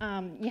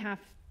 I'm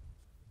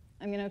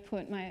going to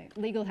put my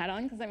legal hat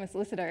on because I'm a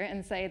solicitor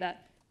and say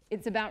that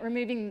it's about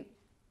removing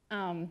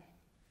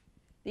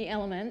the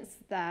elements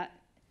that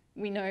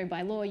we know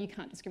by law you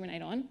can't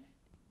discriminate on,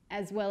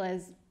 as well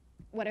as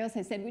what I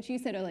also said, which you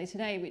said earlier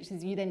today, which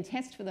is you then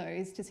test for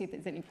those to see if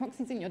there's any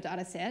proxies in your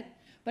data set.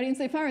 But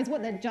insofar as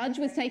what the judge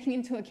was taking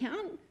into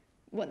account,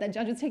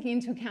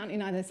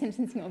 in either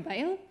sentencing or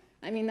bail,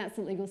 I mean, that's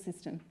the legal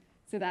system.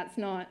 So that's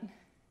not,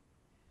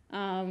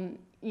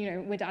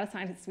 we're data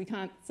scientists, we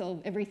can't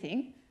solve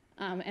everything.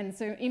 And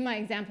so in my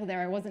example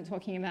there, I wasn't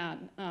talking about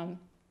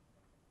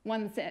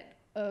one set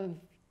of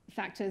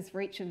factors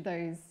for each of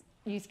those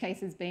use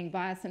cases being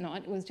biased or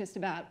not. It was just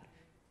about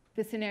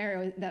the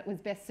scenario that was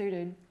best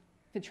suited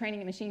for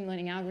training a machine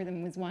learning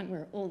algorithm was one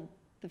where all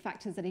the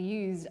factors that are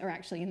used are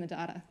actually in the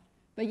data.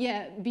 But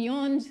yeah,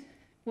 beyond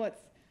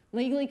what's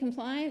legally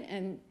compliant,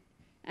 and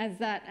as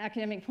that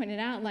academic pointed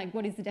out, like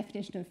what is the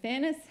definition of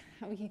fairness?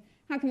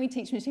 How can we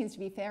teach machines to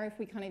be fair if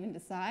we can't even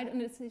decide on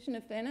a decision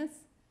of fairness?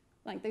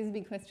 Like, these are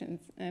big questions,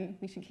 and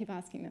we should keep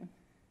asking them.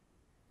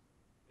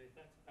 Okay,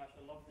 thanks, Pash.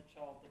 I love the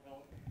child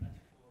development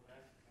metaphor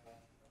there.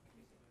 That can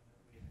be something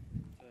that we turn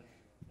to, I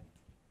think.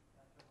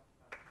 Thanks so much,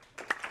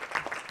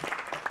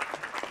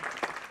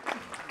 Pash.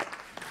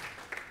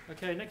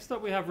 Okay, next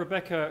up we have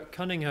Rebecca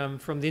Cunningham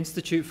from the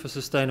Institute for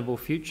Sustainable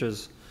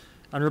Futures.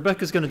 And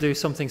Rebecca's going to do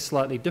something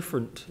slightly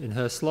different in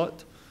her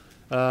slot.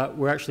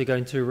 We're actually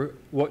going to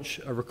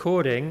watch a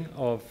recording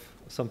of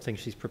something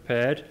she's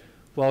prepared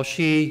while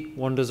she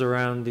wanders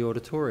around the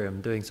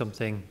auditorium doing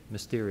something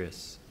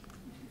mysterious.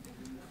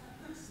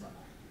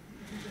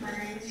 My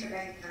name is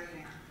Rebecca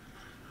Cunningham.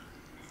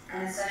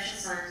 I'm a social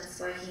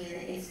scientist working in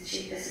the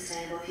Institute for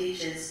Sustainable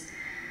Futures.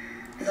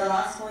 For the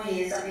last 4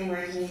 years, I've been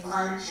working in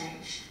climate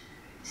change.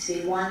 It's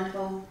been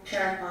wonderful,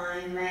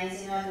 terrifying,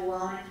 amazing,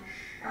 overwhelming,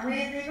 and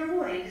weirdly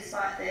rewarding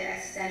despite the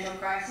existential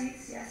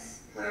crises.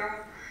 Yes,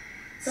 plural.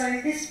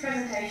 So this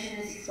presentation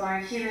is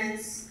exploring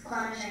humans,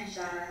 climate change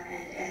data,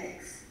 and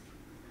ethics.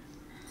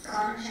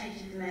 Climate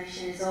change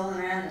information is all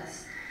around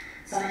us,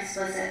 some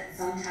explicit,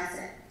 some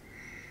tacit.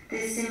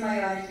 This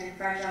symbiotic and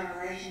fragile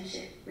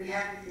relationship we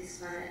have with this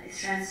planet is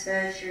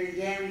transferred through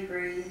the air we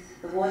breathe,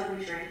 the water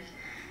we drink,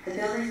 the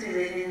buildings we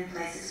live in, and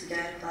places we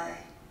go to play.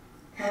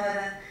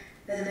 However,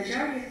 for the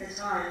majority of the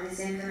time,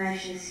 this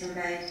information is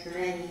conveyed to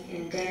many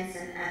in dense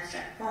and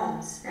abstract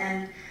forms,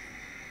 and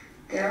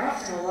there are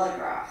often a lot of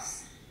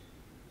graphs.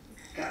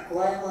 We've got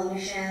global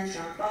emissions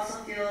from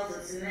fossil fuels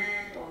and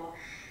cement, or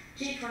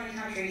G20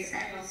 countries'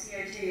 annual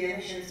CO2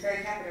 emissions per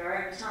capita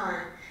over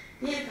time.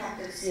 The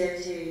impact of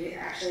CO2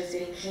 actually is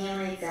being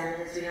keenly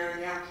examined, as we know, in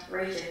the Arctic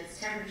region, as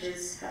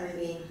temperatures, having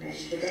been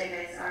measured for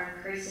decades, are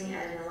increasing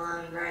at an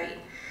alarming rate.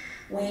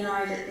 We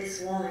know that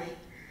this warming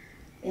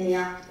in the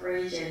Arctic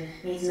region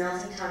means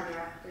melting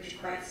tundra, which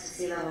equates to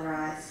sea level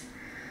rise.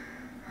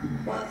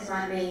 What this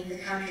might mean for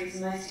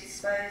countries most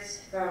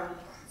exposed from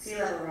sea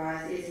level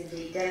rise is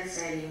indeed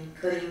devastating,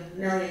 putting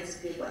millions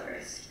of people at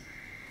risk.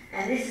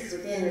 And this is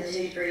within the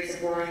 2 degrees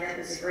of warming that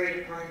was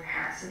agreed upon in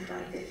Paris in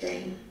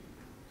 2015.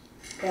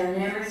 There are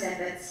numerous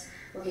efforts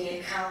looking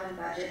at carbon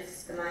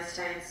budgets, the most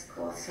famous, of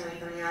course, coming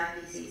from the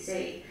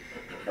IPCC.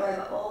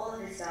 However, all of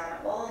this data,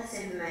 all of this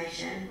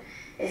information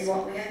is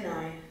what we have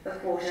known for a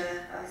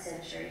quarter of a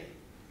century.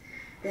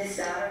 This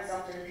data is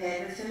often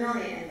paired with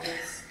familiar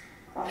images,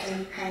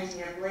 often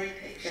painting a bleak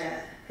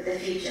picture for the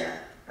future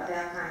of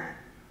our planet.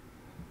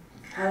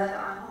 However,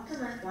 I'm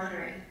often left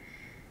wondering,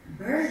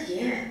 where are the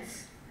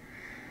humans?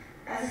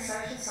 As a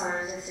social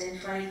scientist in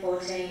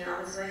 2014,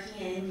 I was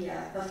working in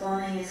India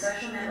performing a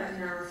social network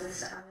analysis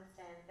to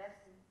understand best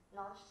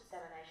knowledge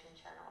dissemination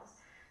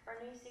channels for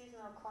a new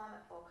seasonal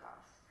climate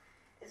forecast.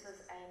 This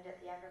was aimed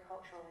at the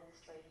agricultural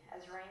industry,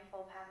 as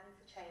rainfall patterns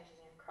are changing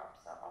and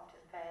crops are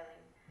often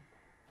failing.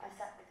 I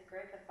sat with a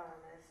group of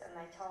farmers and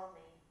they told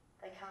me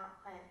they can't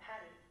plant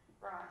paddy,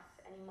 rice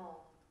anymore,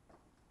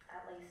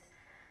 at least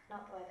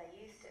not the way they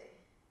used to.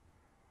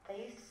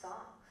 They used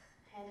songs,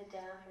 handed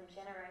down from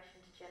generation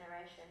to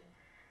generation,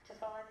 to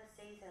follow the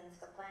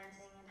seasons for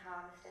planting and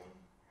harvesting.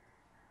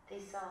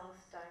 These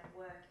songs don't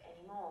work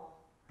anymore.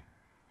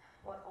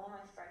 What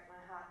almost broke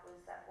my heart was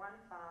that one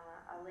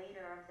farmer, a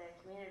leader of their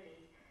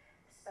community,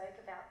 spoke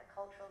about the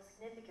cultural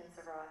significance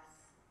of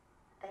rice.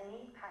 They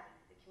need paddy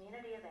for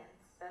community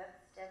events,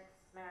 births, deaths,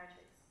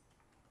 marriages.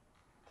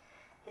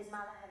 His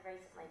mother had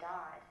recently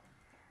died,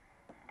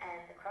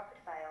 and the crop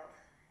had failed,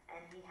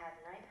 and he had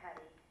no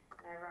paddy,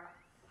 no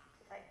rice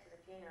to take to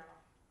the funeral.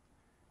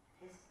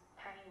 His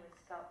pain was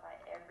felt by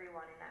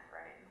everyone in that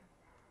room.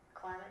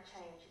 Climate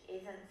change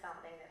isn't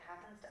something that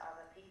happens to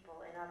other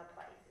people in other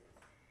places.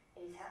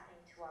 It is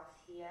happening to us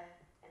here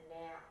and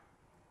now.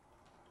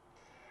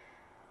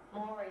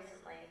 More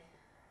recently,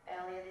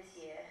 earlier this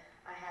year,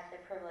 I had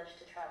the privilege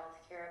to travel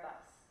to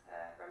Kiribati,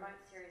 a remote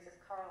series of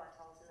coral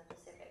atolls in the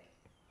Pacific.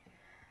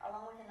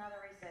 Along with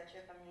another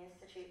researcher from the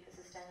Institute for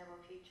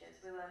Sustainable Futures,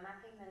 we were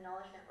mapping the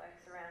knowledge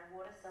networks around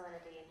water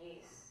salinity and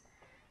use.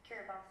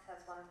 Kiribati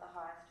has one of the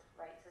highest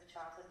rates of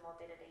childhood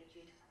morbidity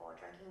due to poor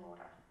drinking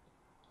water.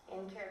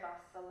 In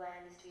Kiribati, the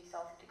land is too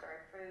salty to grow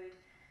food,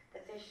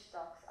 the fish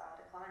stocks are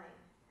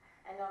declining,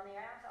 and on the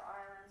outer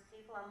islands,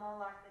 people are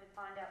more likely to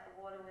find out the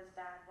water was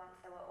bad once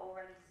they were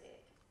already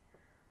sick.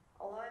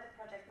 Although the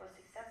project was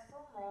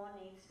successful, more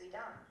needs to be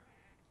done.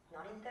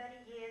 Not in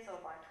 30 years or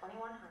by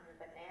 2100,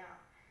 but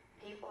now.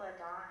 People are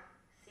dying.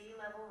 Sea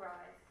level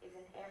rise is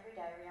an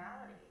everyday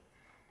reality,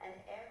 and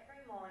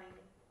every morning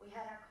we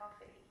had our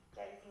coffee,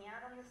 gazing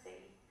out on the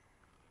sea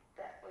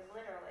that was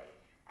literally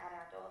at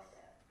our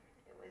doorstep.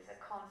 It was a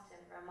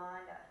constant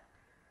reminder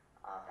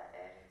of that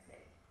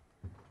urgency.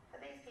 For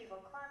these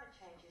people, climate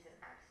change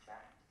isn't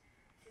abstract.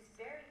 This is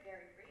very,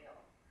 very real.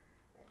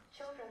 The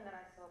children that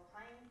I saw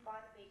playing by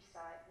the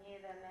beachside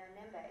near the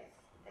Menembes,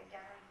 the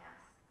gathering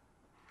house,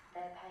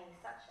 they're paying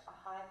such a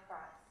high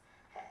price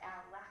for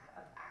our lack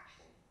of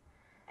action.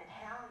 And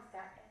how is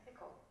that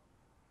ethical?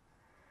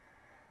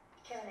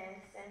 Kevin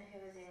Anderson,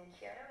 who was in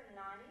Kyoto in the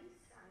 90s,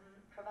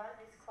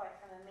 provided this quote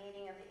from a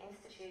meeting of the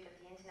Institute of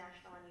the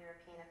International and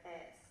European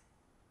Affairs.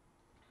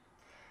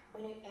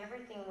 We knew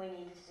everything we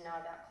needed to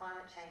know about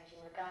climate change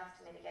in regards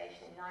to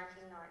mitigation in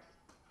 1990.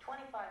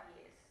 25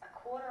 years, a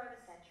quarter of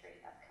a century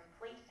of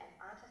complete and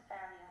utter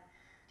failure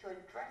to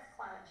address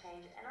climate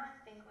change, and I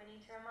think we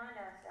need to remind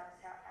ourselves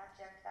how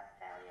abject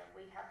that failure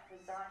we have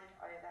presided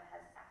over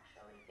has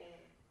actually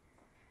been.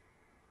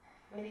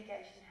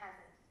 mitigation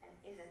hasn't and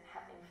isn't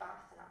happening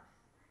fast enough.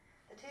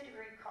 The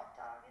 2-degree COP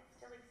target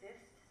still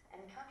exists,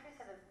 and countries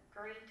have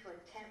agreed to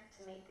attempt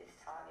to meet this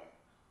target.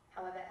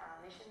 However, our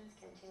emissions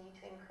continue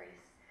to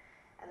increase,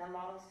 and the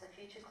models for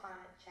future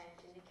climate change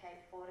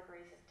indicate 4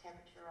 degrees of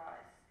temperature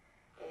rise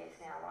is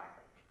now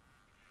likely,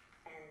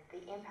 and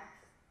the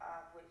impacts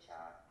of which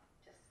are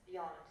just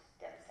beyond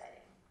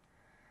devastating.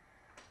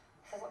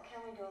 So what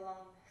can we do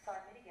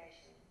alongside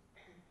mitigation?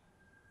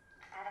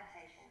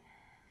 Adaptation,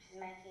 which is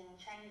making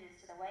changes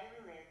to the way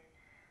we live,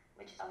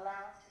 which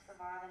allow us to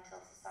survive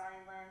until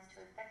society learns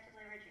to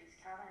effectively reduce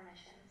carbon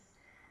emissions.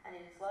 And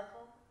it is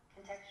local,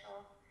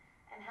 contextual,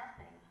 and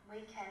happening.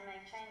 We can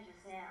make changes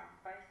now,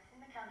 both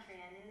in the country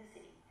and in the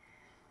city.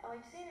 And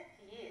we've seen it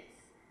for years.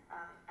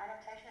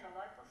 Adaptation at a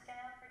local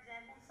scale, for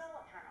example,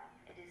 solar panel.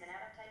 It is an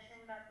adaptation,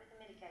 but with a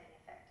mitigating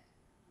effect.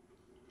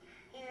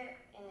 Here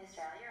in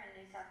Australia and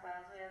New South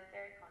Wales, we are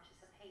very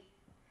conscious of heat.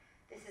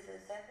 This is a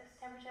surface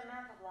temperature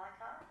map of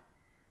Leichhardt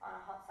on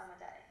a hot summer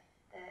day.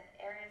 The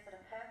areas that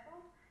are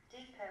purple,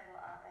 deep purple,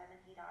 are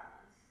urban heat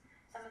islands.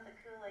 Some of the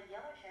cooler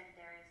yellow shaded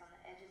areas on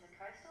the edges are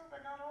coastal,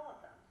 but not all of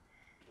them.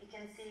 You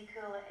can see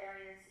cooler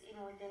areas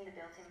even within the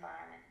built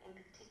environment. In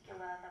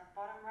particular, the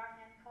bottom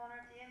right-hand corner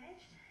of the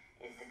image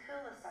is the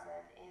coolest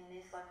suburb in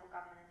this local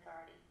government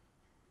authority.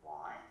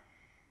 Why?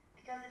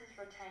 Because it has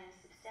retained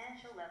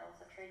substantial levels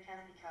of tree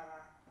canopy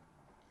cover.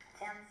 It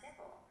sounds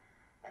simple,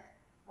 but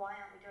why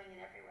aren't we doing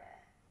it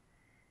everywhere?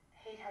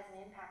 Heat has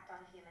an impact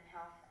on human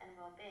health and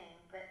well-being,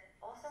 but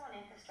also on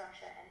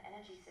infrastructure and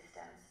energy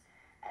systems,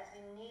 as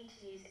we need to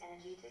use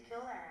energy to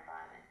cool our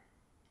environment.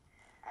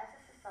 As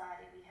a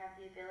society, we have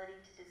the ability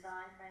to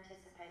design for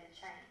anticipated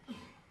change.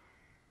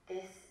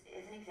 This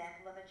is an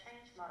example of a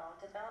change model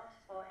developed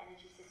for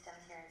energy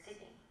systems here in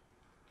Sydney.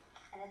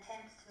 An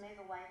attempt to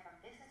move away from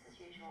business as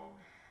usual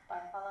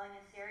by following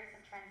a series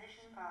of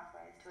transition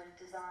pathways to a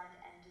designed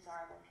and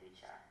desirable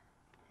future.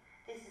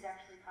 This is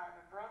actually part of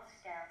a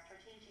broad-scale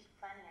strategic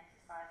planning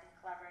exercise in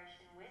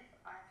collaboration with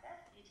ISF,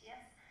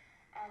 UTS,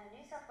 and the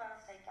New South Wales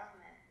State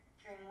Government,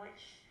 during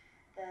which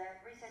the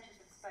researchers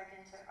have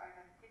spoken to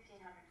over 1,500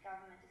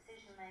 government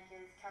decision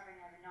makers covering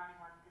over 91%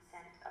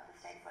 of the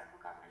state's local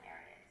government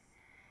areas.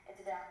 It's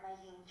about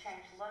making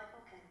change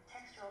local,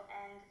 contextual,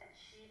 and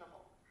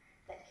achievable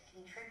that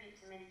can contribute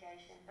to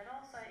mitigation, but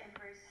also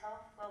improves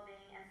health,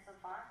 well-being, and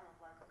survival of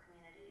local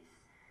communities.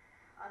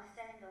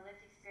 Understanding the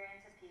lived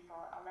experience of people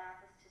allows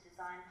us to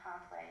design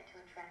pathway to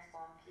a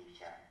transformed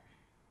future.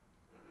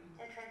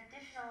 The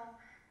traditional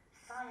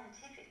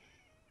scientific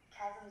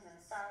chasms and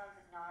silos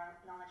of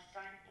knowledge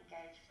don't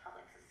engage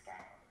publics at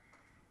scale.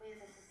 We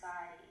as a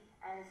society,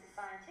 and as a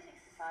scientific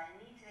society,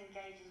 need to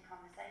engage in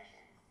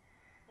conversations.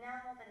 Now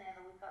more than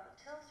ever, we've got the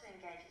tools to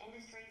engage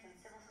industries and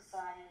civil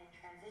society in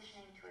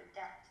transitioning to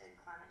adapt to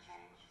climate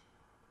change.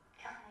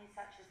 Companies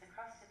such as the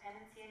Cross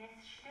Dependency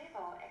Initiative,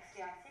 or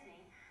XDI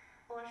Sydney,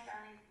 launched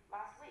only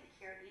last week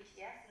here at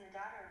UTS in the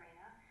data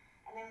arena,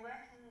 and they're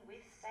working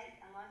with state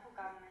and local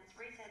governments,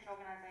 research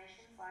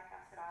organisations like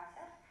us at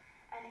ISF,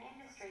 and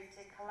industries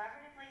to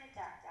collaboratively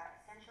adapt our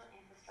essential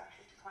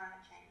infrastructure to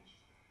climate change,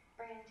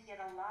 bringing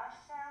together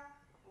large-scale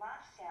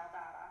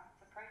data.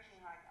 It's approaching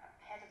like a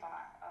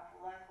petabyte of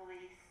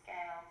locally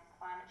scaled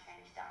climate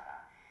change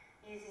data,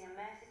 using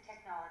immersive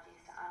technologies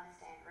to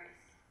understand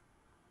risk.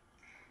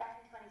 Back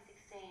in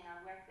 2016,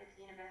 I worked with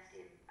the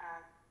University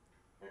of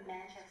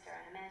Manchester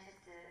and the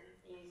Manchester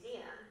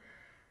Museum.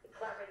 We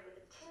collaborated with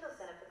the Tyndall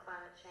Centre for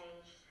Climate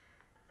Change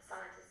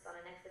scientists on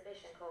an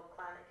exhibition called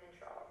Climate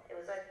Control. It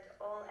was open to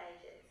all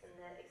ages, and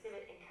the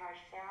exhibit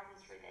encouraged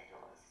thousands through their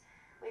doors.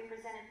 We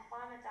presented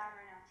climate data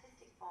in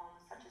artistic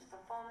forms, such as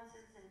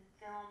performances and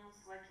films,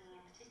 working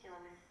in particular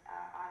with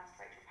artist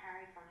Rachel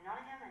Parry from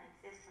Nottingham and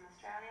Exist from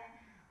Australia.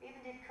 We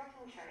even did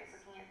cooking shows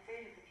looking at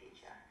food of the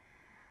future.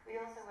 We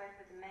also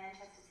worked with the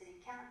Manchester City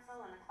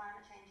Council and the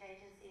Climate Change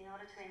Agency in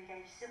order to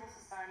engage civil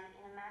society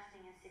in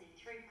imagining a city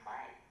through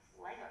clay,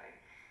 Lego.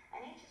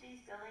 And each of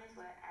these buildings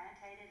were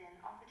annotated and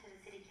offered to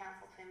the City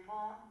Council to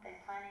inform their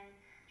planning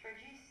to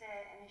reduce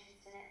their emissions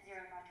to net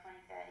zero by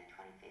 2030,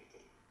 2050.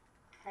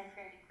 They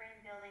created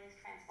green buildings,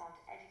 transformed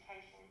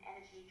education,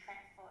 energy,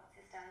 transport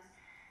systems,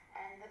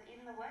 and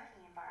even the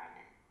working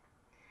environment.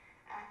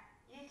 At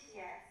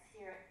UTS,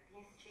 here at the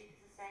Institute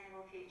for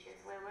Sustainable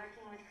Futures, we're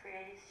working with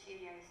creative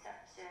studios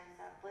such as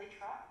Blue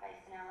Trot,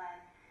 based in LA,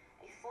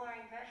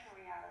 exploring virtual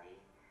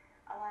reality,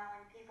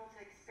 allowing people to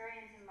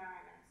experience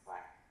environments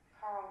like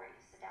coral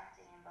reefs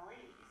adapting in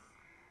Belize,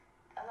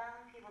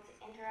 allowing people to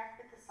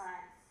interact with the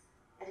science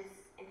that is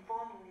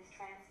informing this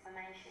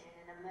transformation in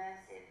an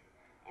immersive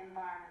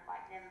environment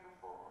like never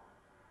before.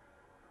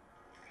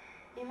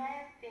 You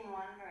may have been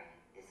wondering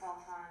this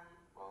whole time,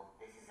 well,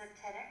 this is a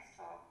TEDx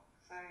talk,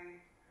 so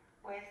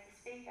where's the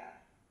speaker?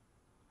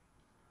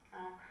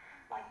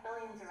 Like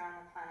billions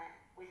around the planet,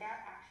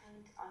 without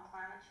action on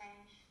climate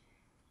change,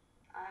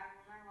 I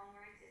will no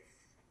longer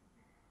exist.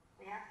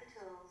 We have the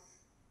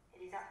tools,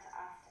 it is up to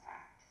us to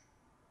act.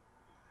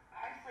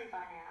 Hopefully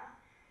by now,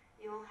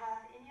 you will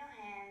have in your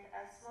hand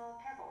a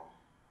small pebble,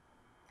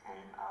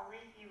 and I'll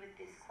leave you with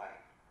this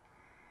quote.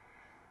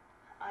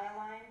 I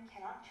alone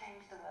cannot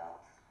change the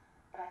world,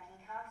 but I can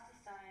cast a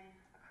stone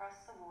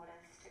across the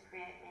waters to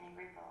create many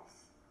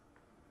ripples.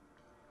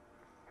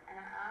 And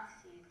I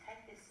ask you,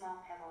 take this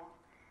small pebble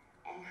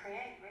and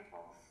create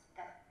ripples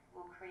that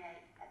will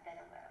create a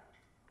better world.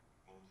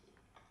 Thank you.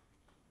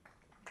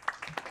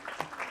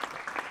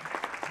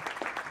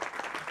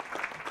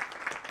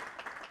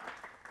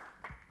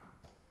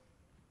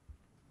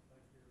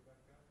 Thank you,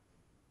 Rebecca.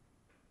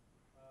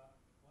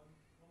 One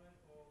comment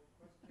or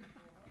question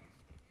for her?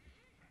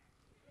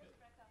 Where's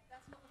Rebecca?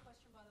 That's not the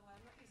question, by the way.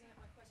 I'm not using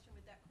my question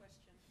with that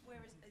question.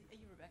 Where is, are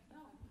you Rebecca?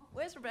 No.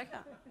 Where's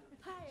Rebecca?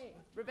 Hey,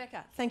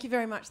 Rebecca. Thank you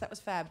very much. That was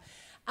fab.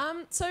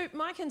 So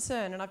my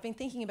concern, and I've been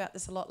thinking about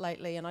this a lot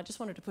lately, and I just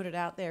wanted to put it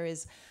out there,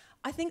 is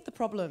I think the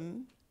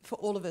problem for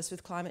all of us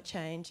with climate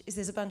change is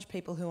there's a bunch of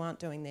people who aren't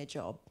doing their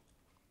job.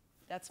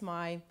 That's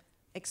my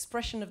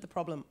expression of the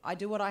problem. I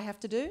do what I have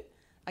to do.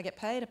 I get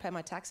paid, I pay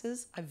my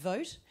taxes, I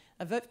vote.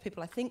 I vote for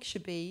people I think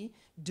should be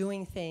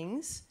doing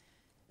things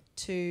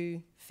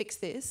to fix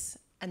this,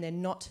 and they're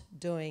not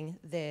doing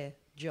their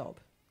job.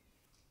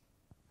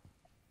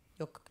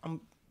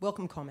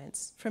 Welcome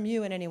comments from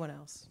you and anyone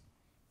else.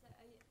 So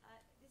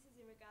this is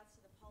in regards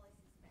to the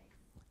policy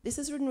space. This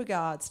is in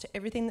regards to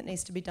everything that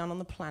needs to be done on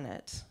the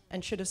planet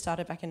and should have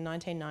started back in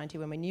 1990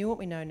 when we knew what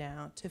we know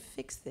now to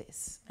fix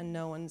this, and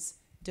no one's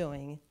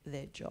doing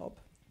their job.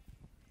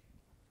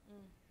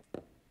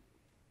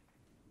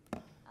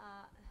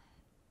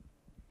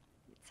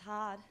 It's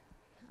hard.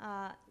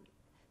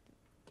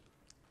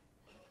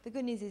 The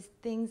good news is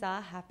things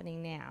are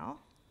happening now,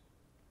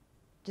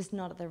 just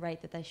not at the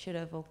rate that they should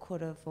have or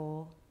could have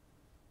or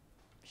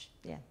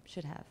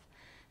should have.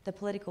 The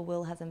political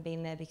will hasn't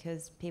been there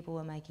because people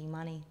were making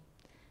money,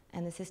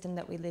 and the system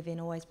that we live in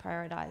always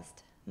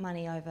prioritised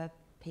money over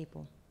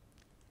people.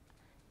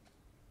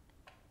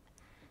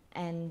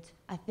 And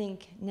I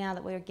think now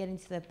that we're getting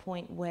to the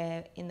point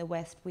where in the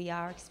West we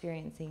are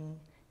experiencing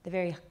the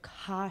very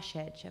harsh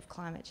edge of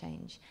climate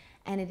change,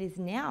 and it is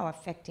now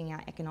affecting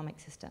our economic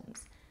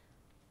systems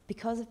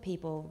because of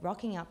people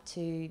rocking up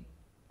to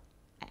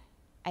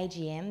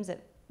AGMs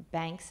at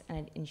banks and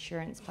at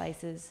insurance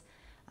places.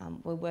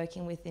 We're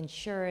working with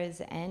insurers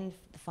and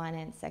the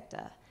finance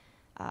sector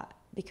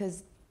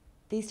because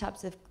these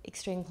types of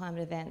extreme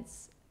climate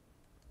events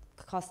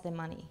cost them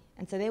money,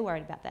 and so they're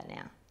worried about that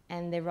now.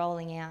 And they're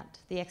rolling out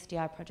the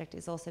XDI project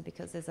is also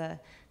because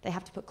they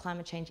have to put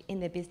climate change in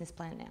their business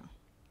plan now.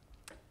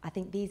 I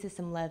think these are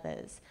some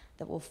levers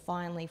that will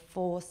finally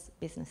force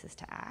businesses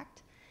to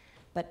act,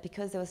 but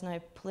because there was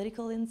no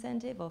political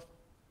incentive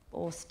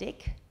or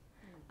stick,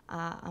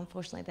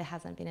 unfortunately there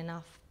hasn't been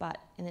enough. But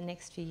in the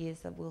next few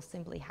years there will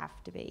simply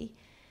have to be,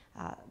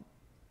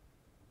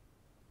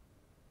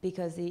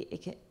 because the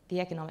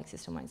economic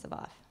system won't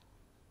survive.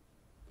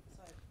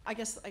 I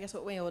guess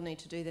what we all need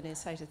to do then is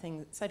say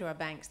to our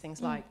banks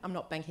things like, I'm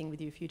not banking with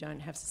you if you don't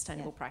have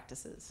sustainable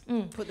practices.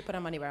 Put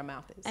our money where our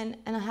mouth is. And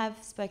I have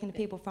spoken to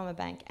people from a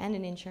bank and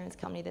an insurance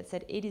company that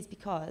said it is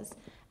because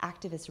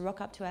activists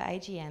rock up to our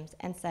AGMs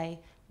and say,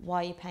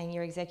 why are you paying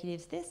your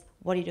executives this?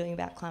 What are you doing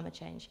about climate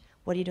change?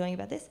 What are you doing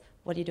about this?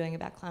 What are you doing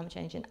about climate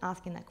change? And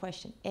asking that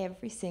question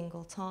every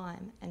single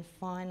time. And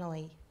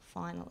finally,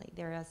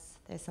 there's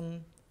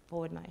some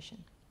forward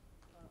motion.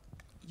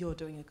 You're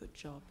doing a good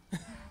job.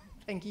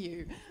 Thank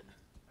you.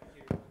 Thank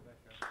you,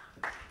 Rebecca.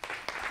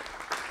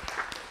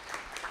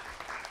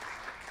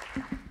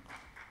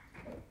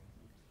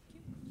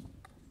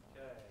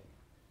 Okay.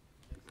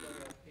 Next up we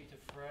have Peter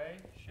Frey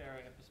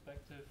sharing a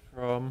perspective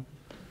from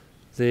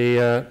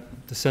the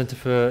Centre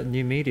for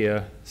New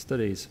Media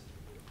Studies.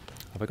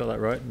 Have I got that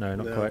right? No,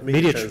 not quite.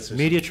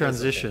 Media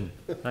transition.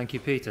 Thank you,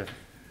 Peter.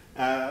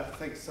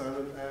 Thanks,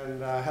 Simon,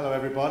 and hello,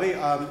 everybody.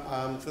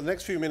 For the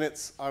next few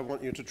minutes, I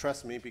want you to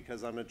trust me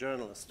because I'm a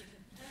journalist.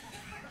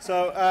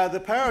 So the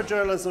power of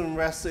journalism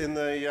rests in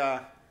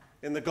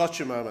the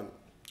gotcha moment.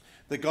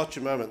 The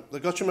gotcha moment. The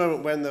gotcha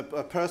moment when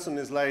a person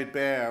is laid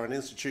bare, an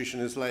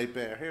institution is laid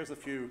bare. Here's a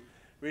few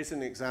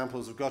recent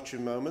examples of gotcha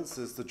moments.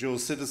 There's the dual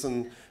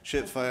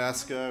citizenship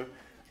fiasco.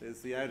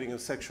 There's the outing of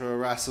sexual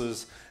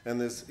harassers,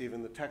 and there's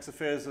even the tax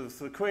affairs of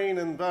the Queen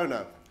and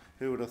Bono.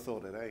 Who would have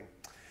thought it, eh?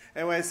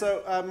 Anyway,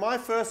 so my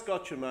first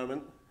gotcha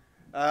moment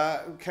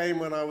came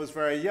when I was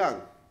very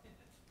young.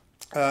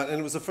 And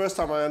it was the first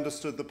time I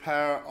understood the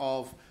power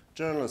of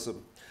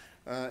journalism.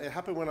 It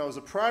happened when I was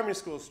a primary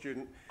school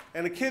student,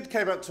 and a kid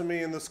came up to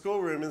me in the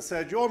schoolroom and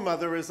said, "Your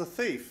mother is a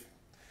thief."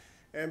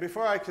 And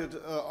before I could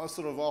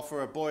sort of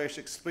offer a boyish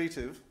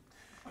expletive,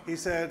 he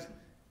said,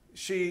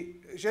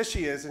 yes,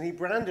 she is, and he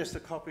brandished a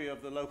copy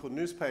of the local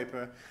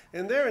newspaper,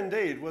 and there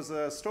indeed was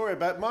a story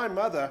about my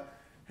mother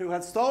who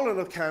had stolen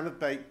a can of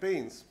baked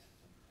beans.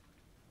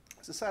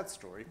 It's a sad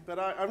story, but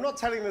I'm not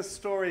telling this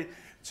story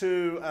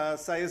to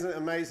say, isn't it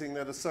amazing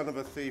that a son of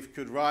a thief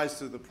could rise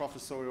to the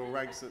professorial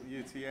ranks at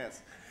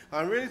UTS?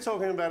 I'm really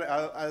talking about it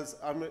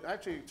I'm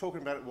actually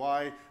talking about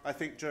why I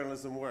think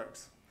journalism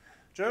works.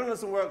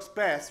 Journalism works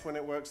best when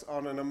it works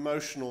on an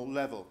emotional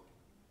level,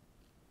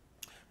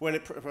 when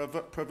it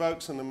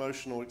provokes an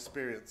emotional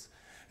experience.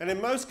 And in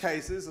most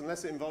cases,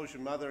 unless it involves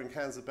your mother and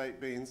cans of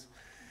baked beans,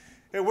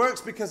 it works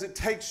because it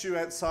takes you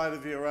outside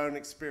of your own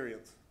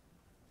experience.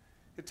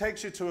 It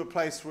takes you to a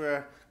place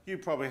where you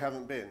probably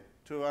haven't been,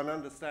 to an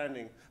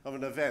understanding of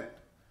an event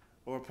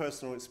or a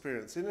personal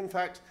experience. And in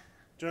fact,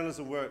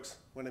 journalism works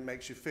when it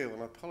makes you feel.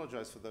 And I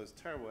apologize for those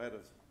terrible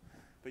editors,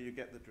 but you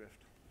get the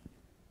drift.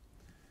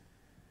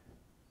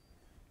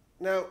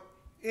 Now,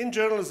 in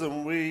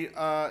journalism, we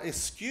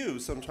eschew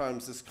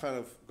sometimes this kind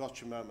of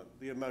gotcha moment,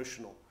 the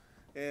emotional.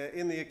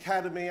 In the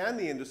academy and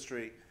the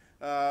industry,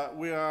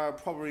 we are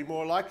probably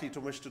more likely to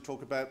wish to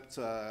talk about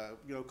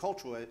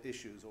cultural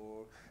issues,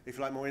 or if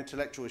you like, more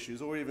intellectual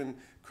issues, or even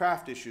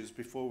craft issues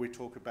before we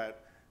talk about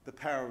the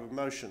power of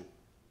emotion.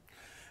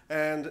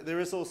 And there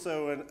is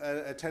also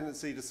a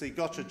tendency to see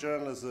gotcha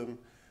journalism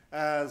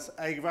as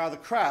a rather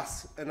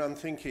crass and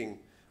unthinking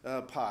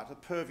part, a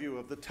purview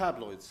of the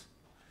tabloids.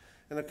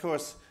 And of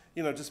course,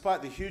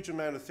 despite the huge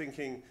amount of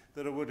thinking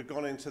that would have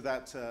gone into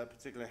that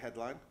particular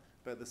headline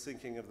about the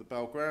sinking of the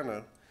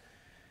Belgrano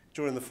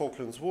during the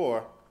Falklands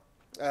War,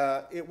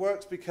 it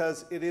works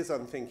because it is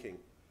unthinking,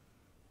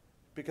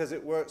 because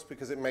it works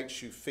because it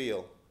makes you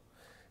feel.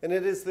 And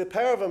it is the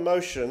power of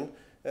emotion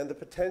and the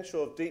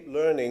potential of deep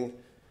learning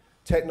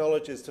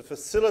technologies to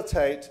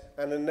facilitate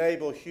and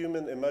enable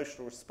human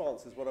emotional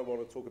response is what I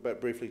want to talk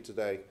about briefly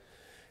today,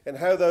 and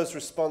how those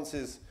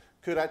responses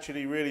could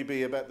actually really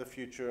be about the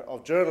future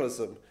of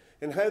journalism,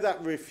 and how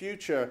that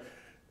future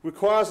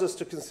requires us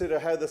to consider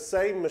how the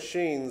same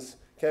machines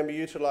can be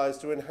utilized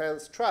to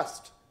enhance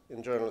trust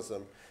in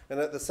journalism, and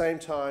at the same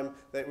time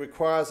that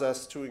requires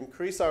us to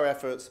increase our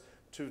efforts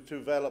to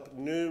develop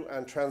new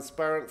and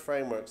transparent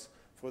frameworks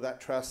for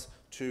that trust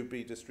to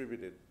be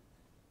distributed.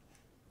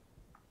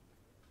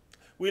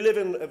 We live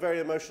in very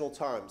emotional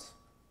times,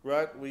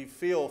 right? We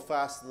feel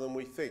faster than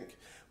we think.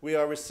 We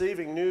are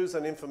receiving news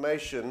and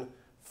information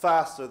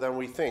faster than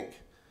we think.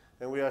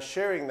 And we are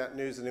sharing that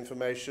news and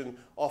information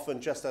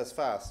often just as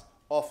fast,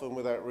 often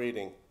without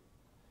reading.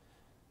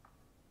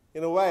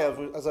 In a way,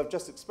 as I've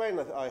just explained,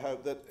 I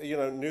hope that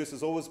news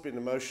has always been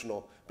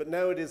emotional, but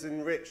now it is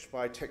enriched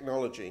by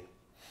technology.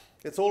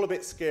 It's all a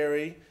bit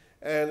scary,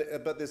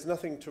 but there's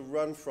nothing to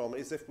run from,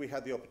 as if we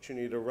had the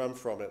opportunity to run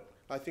from it.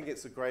 I think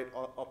it's a great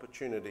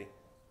opportunity.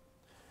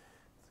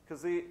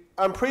 Because the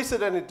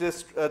unprecedented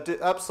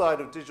upside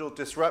of digital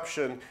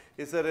disruption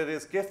is that it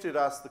has gifted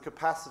us the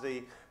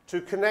capacity to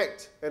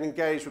connect and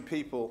engage with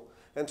people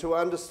and to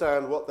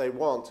understand what they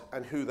want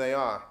and who they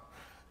are.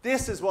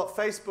 This is what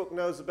Facebook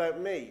knows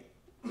about me.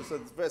 It's a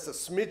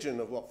smidgen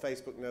of what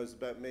Facebook knows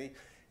about me.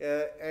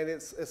 And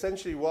it's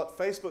essentially what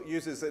Facebook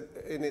uses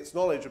in its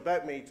knowledge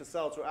about me to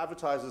sell to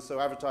advertisers so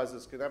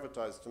advertisers can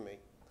advertise to me.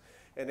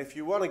 And if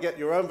you want to get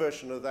your own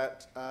version of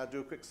that,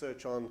 do a quick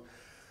search on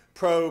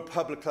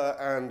ProPublica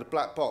and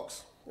Black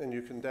Box, and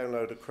you can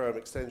download a Chrome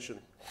extension.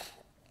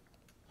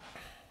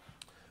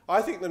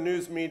 I think the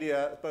news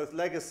media, both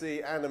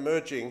legacy and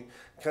emerging,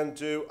 can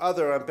do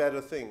other and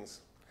better things.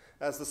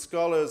 As the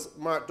scholars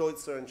Mark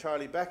Deutzer and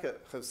Charlie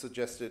Beckett have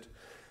suggested,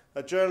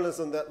 a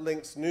journalism that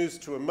links news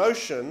to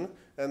emotion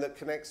and that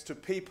connects to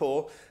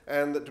people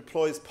and that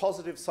deploys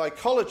positive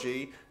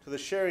psychology to the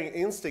sharing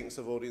instincts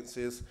of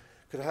audiences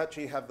could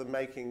actually have the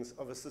makings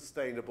of a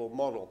sustainable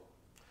model.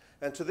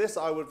 And to this,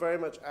 I would very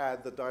much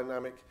add the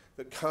dynamic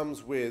that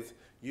comes with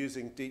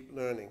using deep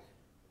learning.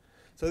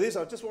 So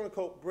I just want to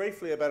talk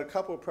briefly about a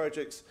couple of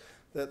projects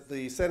that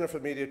the Center for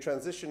Media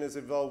Transition is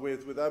involved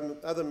with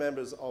other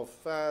members of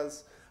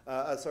FAS,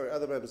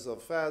 other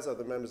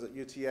members at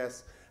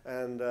UTS,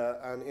 and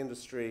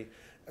industry,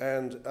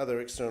 and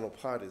other external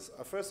parties.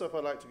 First off,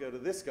 I'd like to go to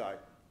this guy.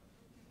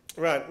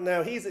 Right,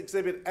 now he's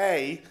Exhibit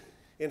A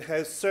in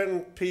how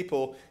certain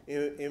people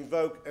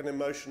invoke an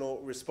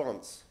emotional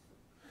response,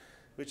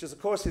 which is,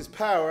 of course, his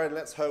power, and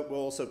let's hope will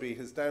also be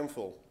his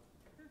downfall.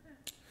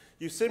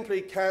 You simply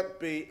can't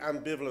be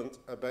ambivalent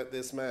about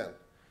this man.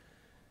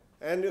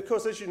 And, of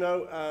course, as you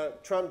know,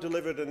 Trump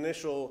delivered an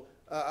initial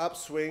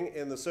upswing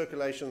in the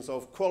circulations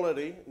of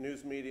quality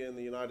news media in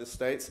the United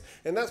States,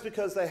 and that's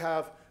because they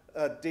have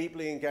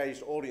deeply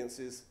engaged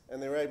audiences, and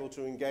they were able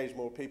to engage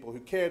more people who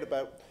cared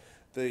about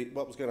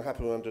what was going to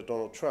happen under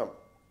Donald Trump.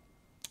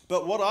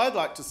 But what I'd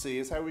like to see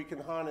is how we can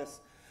harness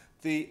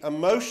the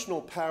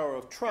emotional power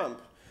of Trump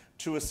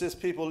to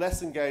assist people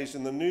less engaged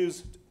in the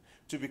news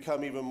to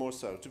become even more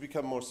so,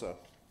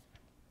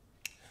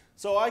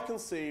 So I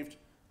conceived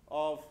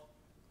of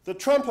the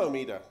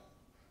Trumpometer,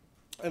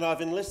 and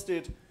I've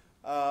enlisted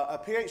a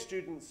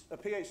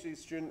PhD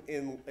student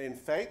in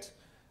fate,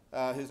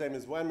 whose name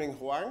is Wenming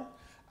Huang,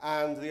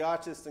 and the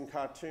artist and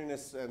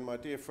cartoonist and my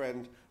dear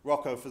friend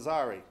Rocco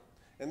Fazzari.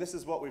 And this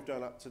is what we've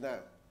done up to now.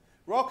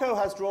 Rocco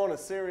has drawn a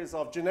series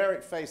of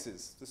generic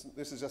faces.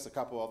 This is just a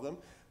couple of them,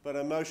 but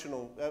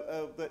emotional,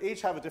 that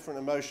each have a different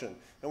emotion.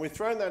 And we've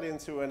thrown that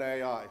into an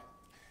AI.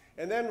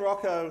 And then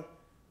Rocco,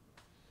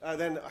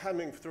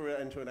 having threw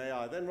it into an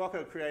AI, then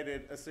Rocco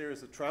created a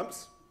series of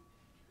Trumps,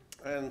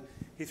 and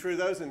he threw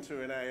those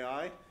into an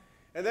AI.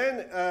 And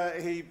then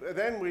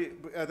Hanming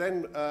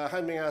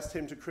asked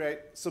him to create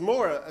some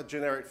more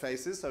generic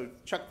faces, so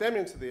chuck them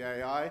into the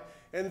AI.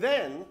 And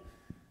then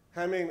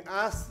Hanming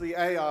asked the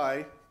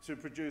AI to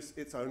produce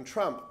its own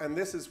Trump, and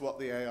this is what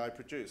the AI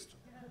produced.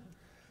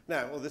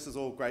 Now, well, this is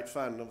all great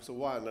fun, so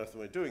why on earth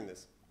am I doing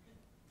this?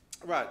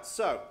 Right,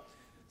 so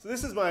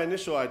this is my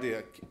initial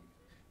idea.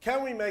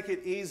 Can we make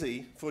it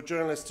easy for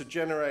journalists to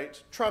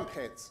generate Trump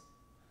heads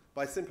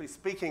by simply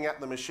speaking at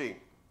the machine?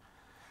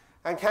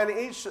 And can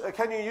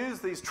you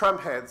use these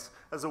Trump heads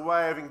as a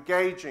way of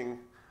engaging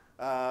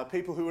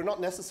people who are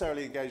not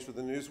necessarily engaged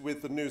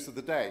with the news of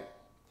the day?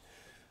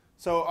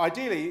 So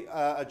ideally,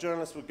 a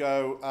journalist would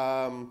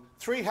go,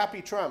 3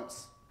 happy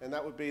Trumps, and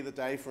that would be the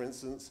day, for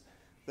instance,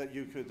 that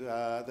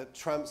that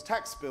Trump's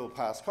tax bill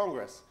passed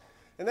Congress.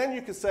 And then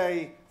you could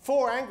say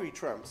 4 angry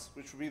Trumps,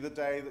 which would be the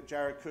day that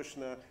Jared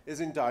Kushner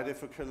is indicted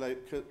for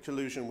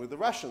collusion with the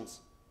Russians.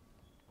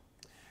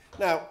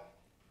 Now,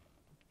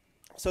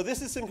 so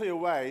this is simply a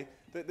way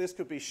that this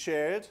could be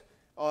shared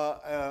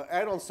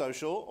out on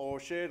social or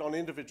shared on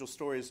individual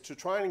stories to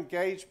try and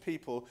engage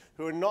people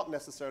who are not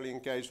necessarily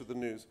engaged with the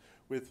news,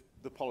 with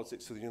the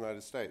politics of the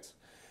United States.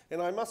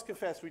 And I must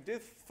confess, we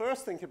did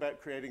first think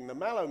about creating the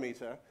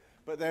Mallometer,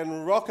 but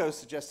then Rocco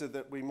suggested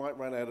that we might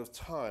run out of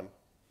time.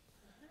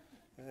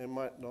 And it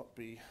might not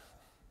be.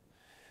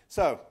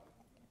 So,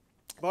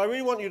 but I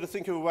really want you to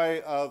think of a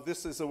way of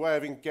this as a way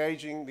of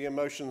engaging the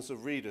emotions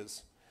of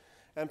readers.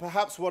 And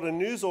perhaps what a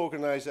news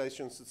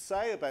organization should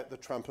say about the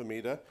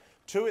Trumpometer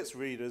to its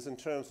readers in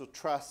terms of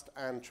trust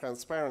and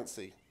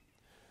transparency.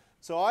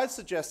 So I'd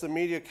suggest the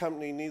media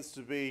company needs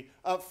to be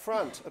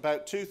upfront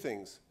about 2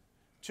 things,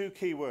 2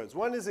 key words.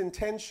 One is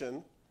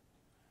intention,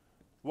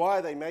 why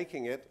are they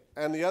making it?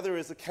 And the other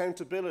is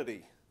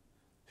accountability,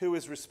 who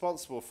is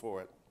responsible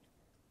for it?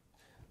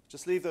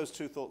 Just leave those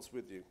 2 thoughts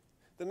with you.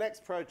 The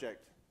next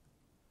project.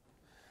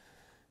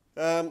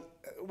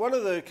 One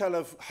of the kind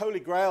of holy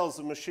grails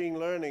of machine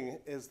learning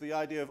is the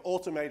idea of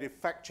automated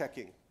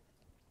fact-checking.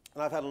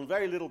 And I've had a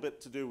very little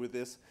bit to do with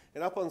this.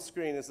 And up on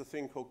screen is a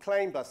thing called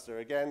Claimbuster.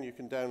 Again, you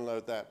can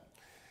download that.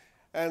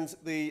 And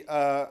the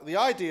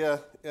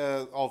idea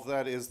of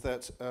that is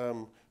that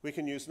we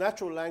can use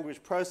natural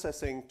language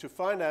processing to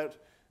find out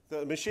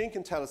that a machine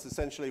can tell us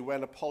essentially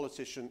when a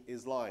politician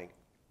is lying.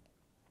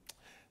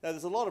 Now,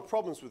 there's a lot of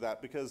problems with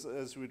that because,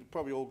 as we'd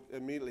probably all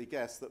immediately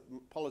guess, that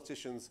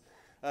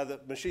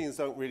that machines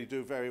don't really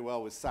do very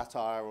well with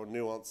satire or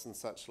nuance and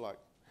such like.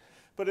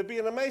 But it'd be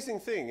an amazing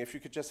thing if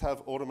you could just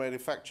have automated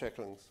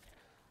fact-checkings.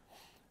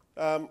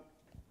 But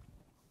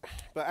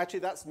actually,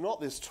 that's not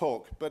this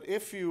talk. But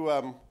if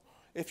you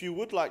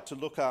would like to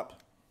look up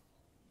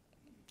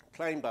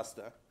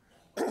Claimbuster,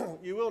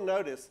 you will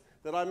notice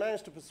that I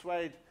managed to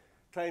persuade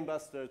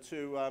Claimbuster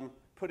to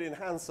put in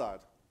Hansard.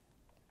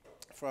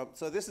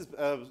 So this is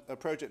a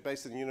project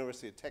based in the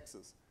University of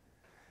Texas.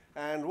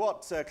 And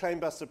what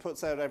Claimbuster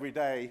puts out every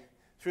day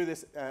through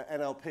this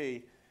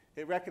NLP,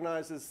 it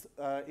recognizes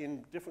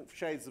in different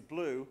shades of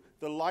blue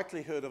the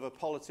likelihood of a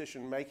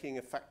politician making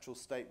a factual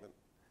statement.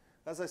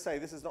 As I say,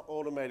 this is not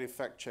automated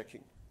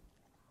fact-checking.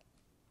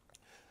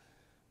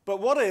 But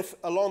what if,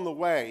 along the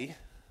way,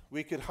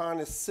 we could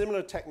harness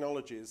similar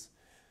technologies,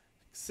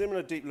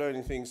 similar deep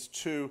learning things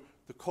to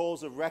the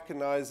cause of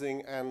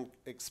recognizing and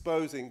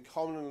exposing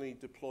commonly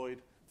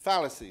deployed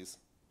fallacies?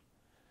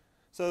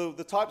 So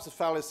the types of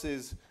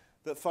fallacies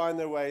that find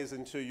their ways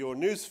into your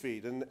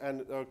newsfeed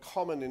and are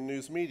common in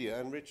news media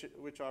and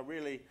which are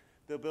really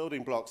the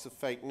building blocks of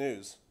fake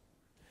news.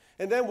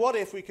 And then what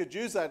if we could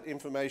use that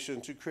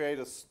information to create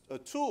a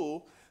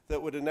tool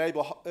that would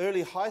enable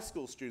early high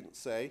school students,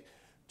 say,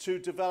 to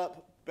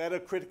develop better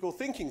critical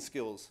thinking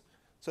skills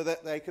so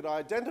that they could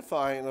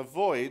identify and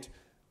avoid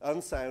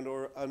unsound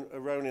or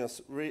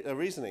erroneous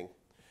reasoning.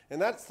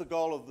 And that's the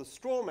goal of the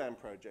Straw Man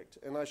project.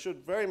 And I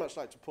should very much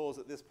like to pause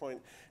at this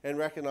point and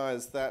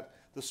recognize that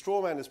the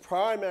Straw Man is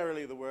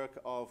primarily the work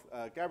of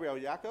Gabrielle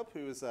Jacob,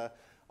 who is an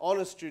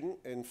honors student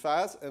in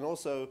FAS, and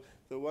also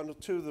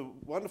two of the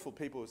wonderful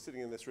people who are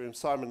sitting in this room,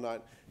 Simon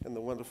Knight, and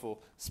the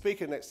wonderful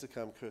speaker next to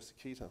come, Kirsta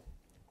Keita.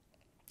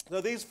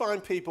 Now, these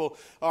fine people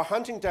are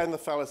hunting down the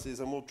fallacies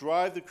and will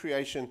drive the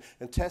creation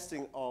and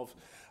testing of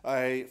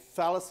a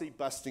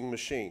fallacy-busting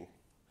machine.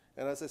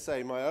 And as I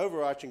say, my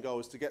overarching goal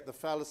is to get the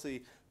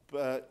fallacy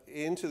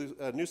into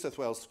the New South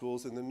Wales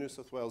schools, and the New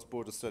South Wales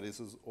Board of Studies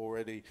is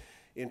already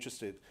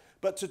interested.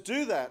 But to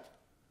do that,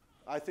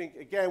 I think,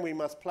 again, we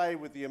must play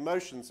with the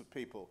emotions of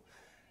people.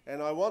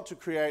 And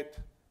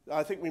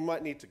I think we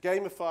might need to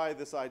gamify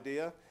this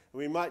idea, and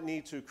we might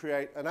need to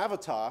create an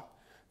avatar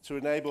to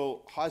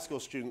enable high school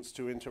students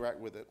to interact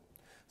with it.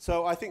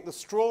 So I think the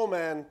straw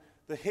man,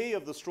 the he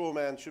of the straw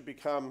man should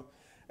become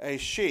a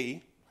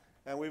she,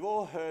 and we've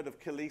all heard of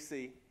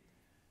Khaleesi,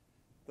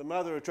 the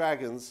mother of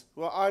dragons.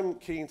 Well, I'm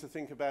keen to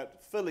think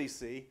about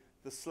Khaleesi,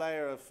 the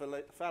slayer of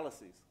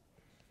fallacies.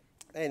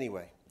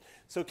 Anyway,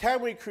 so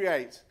can we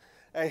create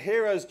a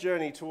hero's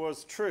journey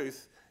towards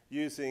truth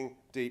using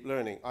deep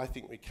learning? I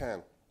think we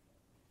can.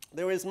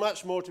 There is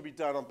much more to be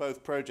done on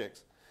both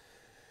projects.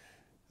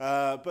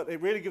 but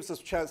it really gives us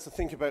a chance to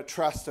think about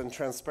trust and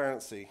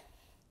transparency.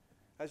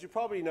 As you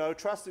probably know,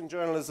 trust in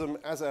journalism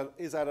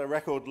is at a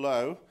record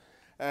low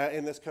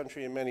in this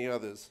country and many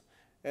others.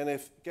 And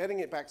if getting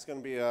it back is going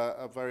to be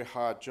a very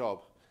hard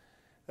job.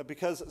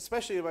 Because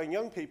especially among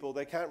young people,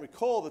 they can't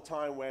recall the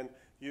time when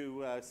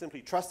you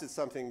simply trusted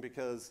something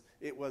because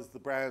it was the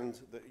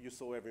brand that you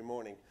saw every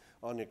morning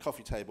on your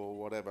coffee table or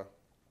whatever.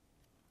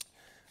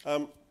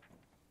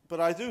 But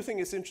I do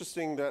think it's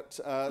interesting that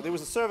there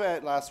was a survey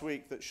out last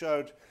week that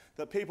showed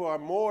that people are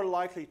more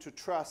likely to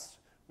trust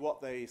what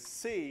they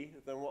see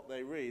than what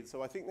they read.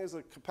 So I think there's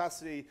a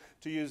capacity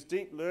to use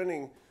deep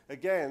learning,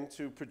 again,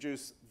 to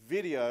produce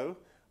video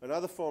and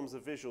other forms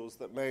of visuals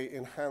that may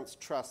enhance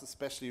trust,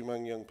 especially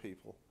among young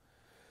people.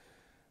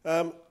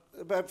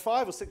 About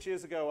 5 or 6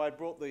 years ago, I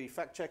brought the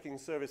fact-checking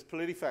service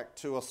PolitiFact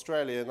to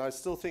Australia, and I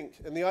still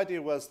think, and the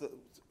idea was that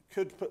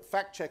could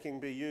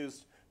fact-checking be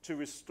used to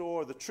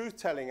restore the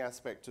truth-telling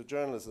aspect of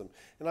journalism?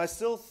 And I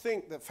still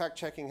think that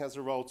fact-checking has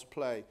a role to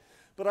play.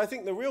 But I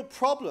think the real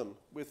problem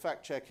with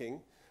fact-checking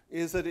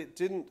is that it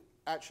didn't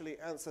actually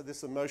answer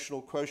this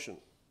emotional quotient.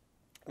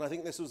 And I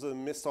think this was a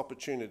missed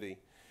opportunity.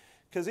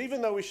 Because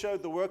even though we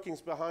showed the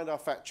workings behind our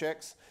fact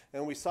checks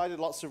and we cited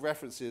lots of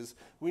references,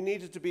 we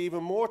needed to be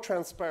even more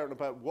transparent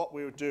about what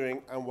we were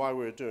doing and why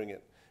we were doing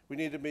it. We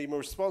needed to be more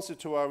responsive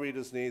to our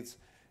readers' needs,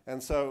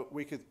 and so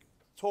we could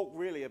talk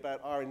really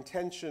about our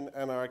intention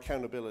and our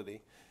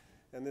accountability.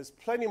 And there's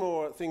plenty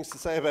more things to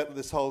say about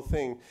this whole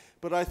thing,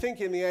 but I think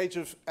in the age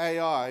of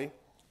AI,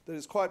 that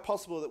it's quite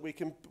possible that we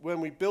can, when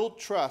we build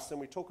trust and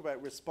we talk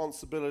about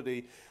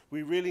responsibility,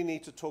 we really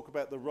need to talk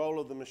about the role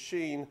of the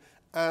machine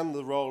and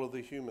the role of the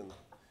human.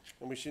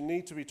 And we should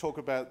need to be talk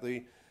about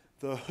the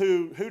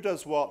who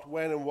does what,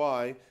 when and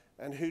why,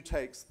 and who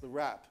takes the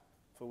rap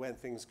for when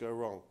things go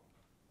wrong.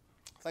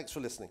 Thanks for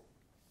listening.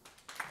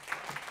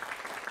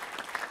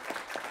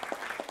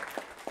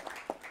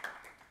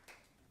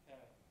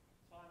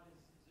 Time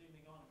is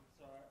zooming on,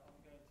 so I'm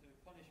going to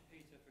punish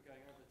Peter for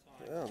going over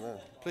time. Oh, no.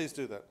 Please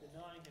do that.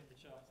 Denying him the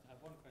chance to have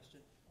one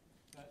question.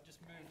 Just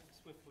move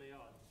swiftly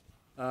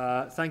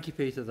on. Thank you,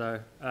 Peter, though.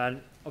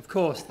 And of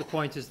course, the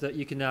point is that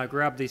you can now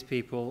grab these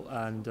people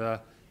and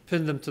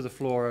pin them to the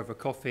floor over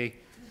coffee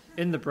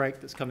in the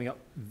break that's coming up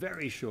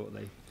very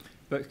shortly.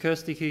 But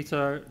Kirsty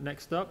Keto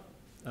next up.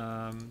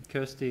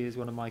 Kirsty is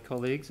one of my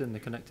colleagues in the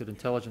Connected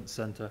Intelligence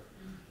Centre.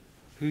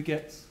 Who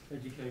gets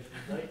educational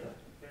data?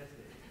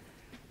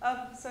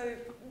 Kirsty. So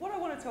what I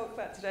want to talk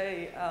about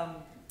today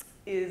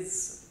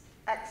is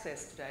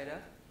access to data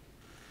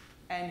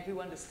and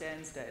who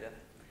understands data.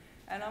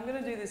 And I'm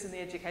going to do this in the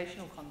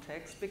educational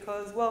context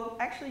because, well,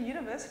 actually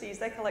universities,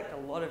 they collect a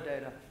lot of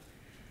data.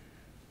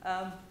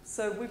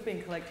 So we've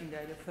been collecting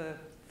data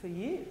for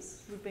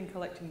years. We've been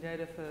collecting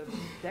data for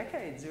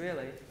decades,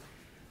 really.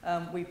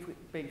 We've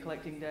been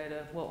collecting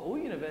data, well, all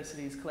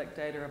universities collect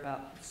data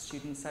about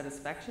student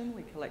satisfaction.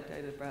 We collect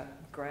data about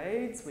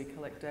grades. We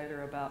collect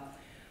data about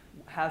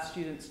how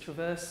students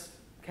traverse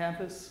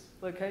campus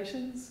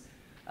locations.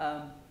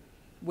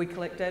 We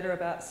collect data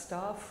about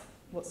staff,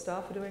 what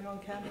staff are doing on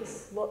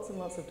campus, lots and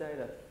lots of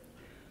data.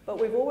 But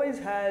we've always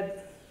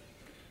had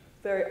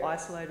very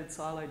isolated,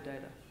 siloed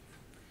data.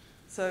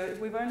 So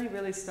we've only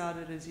really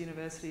started as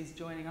universities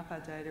joining up our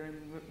data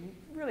in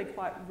really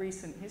quite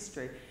recent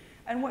history.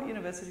 And what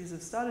universities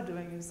have started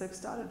doing is they've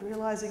started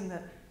realizing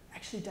that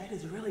actually data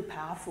is really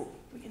powerful.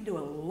 We can do a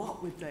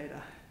lot with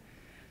data.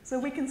 So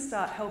we can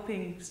start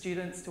helping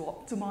students to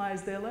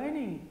optimize their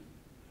learning.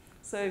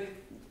 So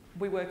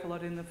we work a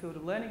lot in the field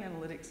of learning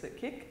analytics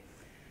at KIC.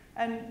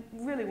 And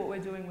really what we're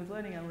doing with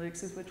learning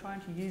analytics is we're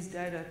trying to use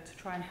data to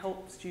try and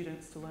help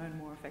students to learn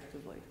more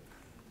effectively,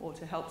 or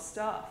to help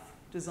staff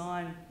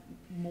design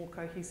more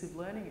cohesive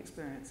learning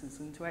experiences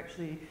and to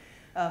actually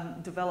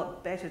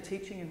develop better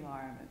teaching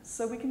environments.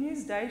 So we can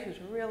use data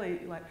to really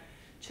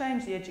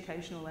change the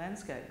educational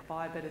landscape,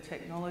 buy better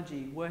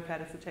technology, work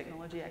out if the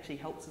technology actually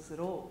helps us at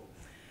all.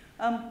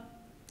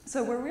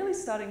 So we're really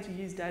starting to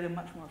use data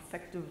much more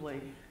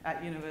effectively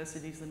at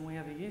universities than we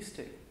ever used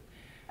to.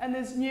 And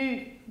there's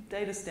new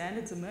data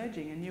standards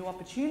emerging and new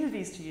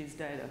opportunities to use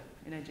data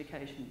in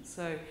education.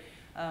 So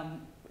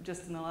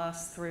just in the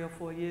last 3 or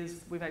 4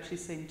 years, we've actually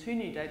seen 2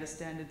 new data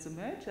standards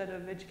emerge out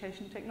of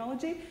education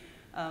technology,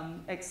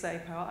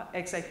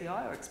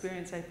 XAPI or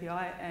Experience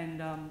API and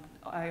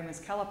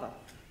IMS Caliper.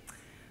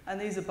 And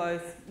these are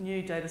both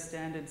new data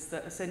standards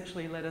that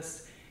essentially let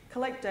us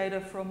collect data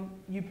from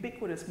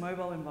ubiquitous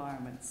mobile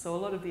environments. So a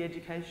lot of the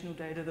educational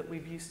data that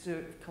we've used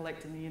to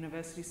collect in the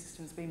university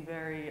system has been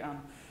very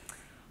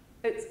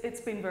it's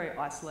been very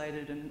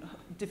isolated and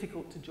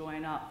difficult to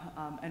join up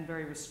and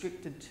very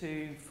restricted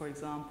to, for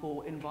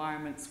example,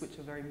 environments which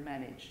are very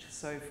managed.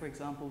 So, for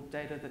example,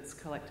 data that's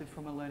collected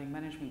from a learning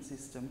management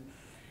system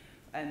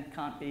and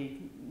can't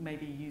be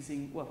maybe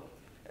using, well,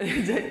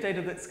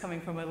 data that's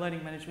coming from a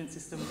learning management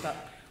system, but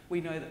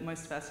we know that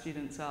most of our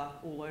students are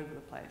all over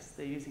the place.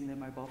 They're using their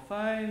mobile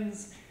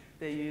phones,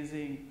 they're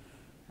using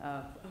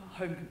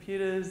home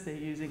computers, they're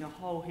using a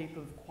whole heap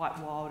of quite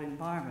wild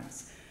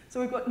environments. So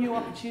we've got new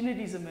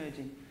opportunities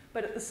emerging.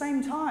 But at the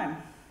same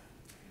time,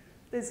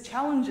 there's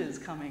challenges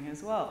coming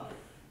as well.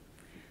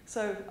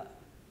 So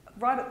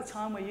right at the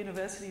time where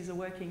universities are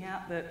working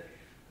out that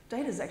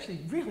data is actually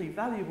a really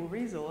valuable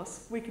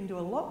resource, we can do a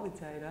lot with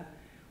data,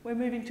 we're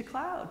moving to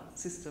cloud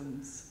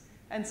systems.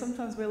 And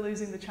sometimes we're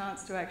losing the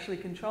chance to actually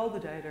control the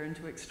data and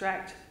to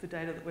extract the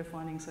data that we're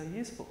finding so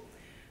useful.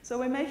 So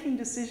we're making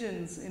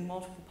decisions in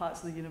multiple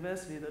parts of the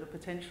university that are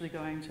potentially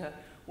going to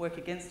work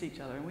against each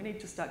other. And we need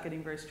to start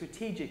getting very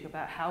strategic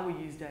about how we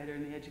use data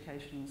in the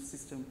educational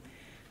system.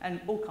 And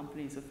all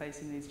companies are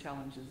facing these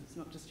challenges. It's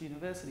not just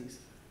universities.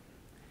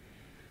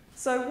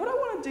 So what I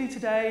want to do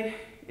today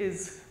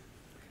is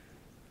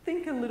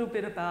think a little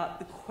bit about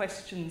the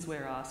questions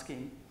we're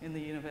asking in the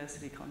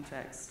university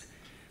context,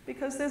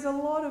 because there's a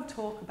lot of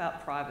talk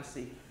about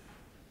privacy.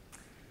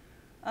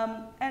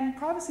 And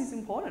privacy is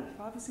important.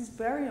 Privacy is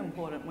very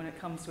important when it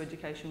comes to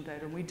educational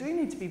data, and we do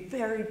need to be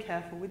very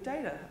careful with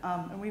data.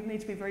 And we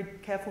need to be very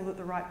careful that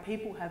the right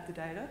people have the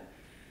data,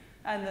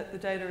 and that the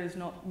data is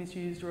not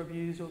misused or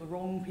abused, or the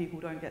wrong people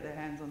don't get their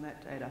hands on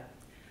that data.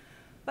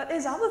 But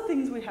there's other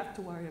things we have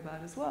to worry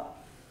about as well.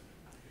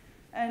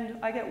 And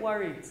I get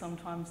worried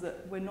sometimes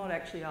that we're not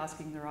actually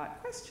asking the right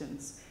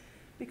questions,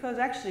 because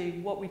actually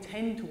what we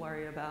tend to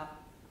worry about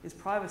is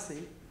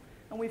privacy,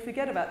 and we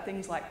forget about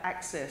things like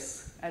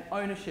access and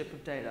ownership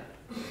of data.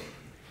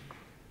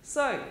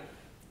 So,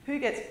 who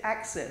gets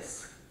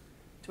access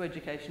to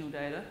educational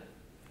data?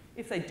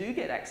 If they do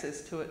get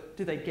access to it,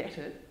 do they get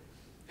it?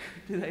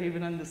 Do they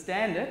even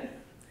understand it?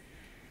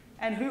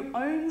 And who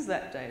owns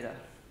that data?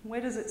 Where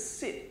does it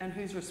sit and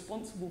who's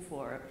responsible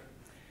for it?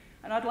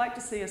 And I'd like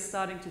to see us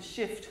starting to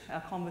shift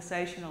our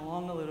conversation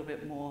along a little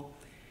bit more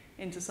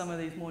into some of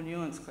these more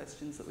nuanced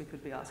questions that we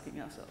could be asking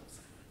ourselves.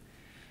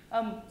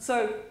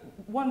 So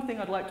one thing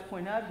I'd like to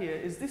point out here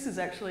is this is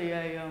actually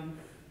a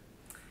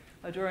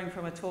drawing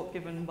from a talk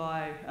given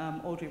by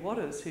Audrey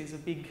Waters, who's a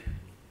big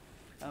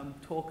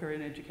talker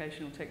in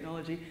educational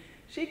technology.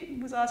 She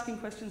was asking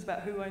questions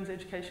about who owns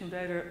educational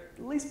data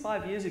at least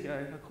 5 years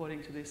ago,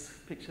 according to this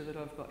picture that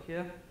I've got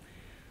here.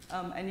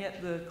 And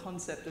yet the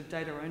concept of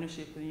data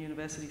ownership in the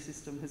university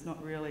system has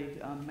not really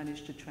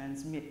managed to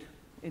transmit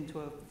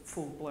into a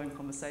full-blown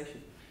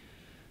conversation.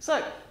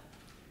 So,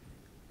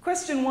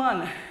 question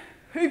one,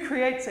 who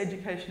creates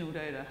educational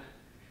data?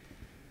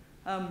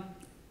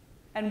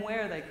 And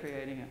where are they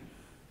creating it?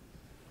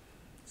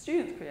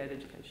 Students create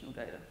educational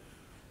data.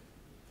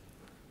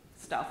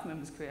 Staff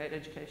members create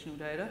educational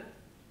data.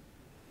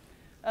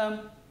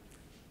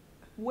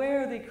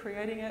 Where are they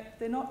creating it?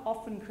 They're not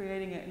often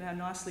creating it in our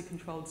nicely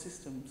controlled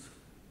systems.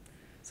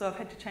 So I've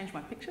had to change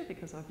my picture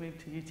because I've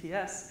moved to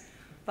UTS.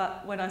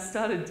 But when I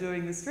started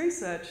doing this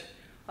research,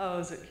 I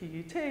was at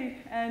QUT,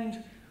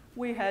 and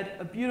we had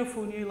a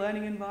beautiful new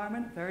learning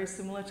environment, very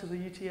similar to the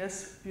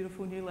UTS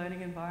beautiful new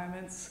learning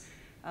environments.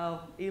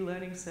 Our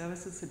e-learning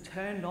services had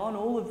turned on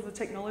all of the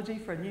technology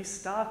for a new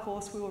STAR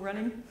course we were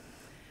running.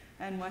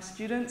 And my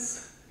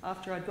students,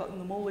 after I'd gotten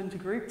them all into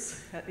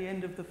groups at the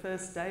end of the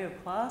first day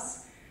of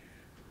class,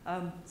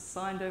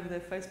 signed over their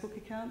Facebook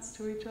accounts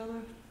to each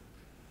other,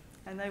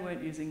 and they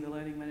weren't using the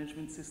learning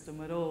management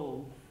system at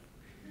all.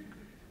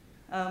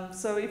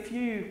 So if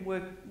you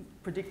were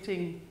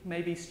predicting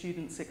maybe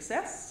student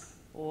success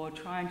or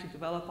trying to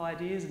develop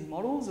ideas and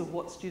models of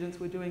what students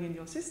were doing in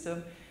your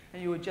system,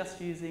 and you were just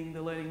using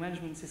the learning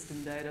management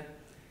system data,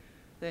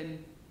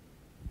 then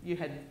you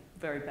had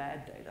very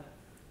bad data.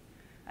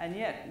 And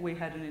yet we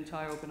had an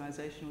entire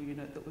organisational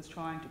unit that was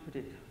trying to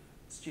predict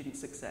student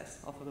success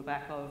off of the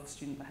back of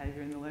student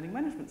behaviour in the learning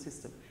management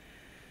system.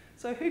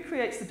 So who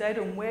creates the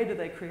data and where do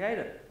they create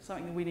it?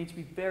 Something that we need to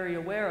be very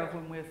aware of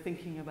when we're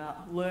thinking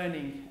about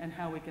learning and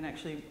how we can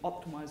actually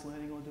optimise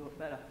learning or do it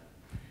better.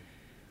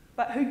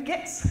 But who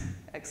gets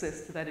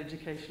access to that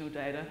educational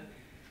data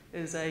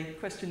is a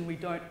question we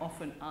don't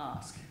often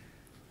ask.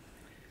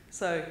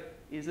 So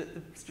is it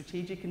the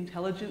strategic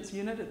intelligence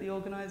unit at the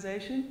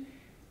organisation?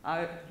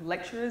 Are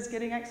lecturers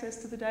getting access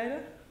to the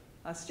data?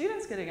 Are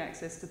students getting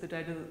access to the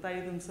data that they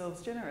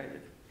themselves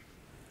generated?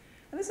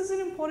 And this is an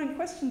important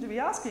question to be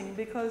asking,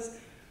 because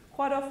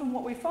quite often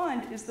what we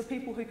find is the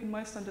people who can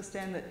most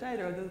understand that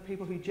data are the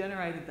people who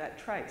generated that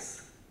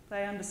trace.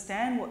 They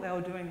understand what they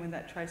were doing when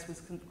that trace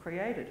was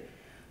created,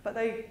 but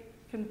they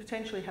can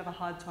potentially have a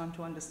hard time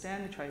to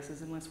understand the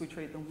traces unless we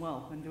treat them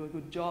well and do a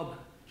good job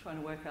trying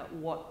to work out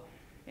what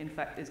in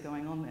fact is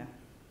going on there.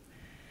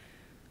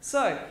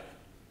 So,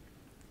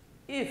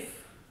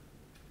 if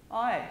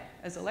I,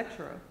 as a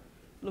lecturer,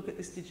 look at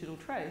this digital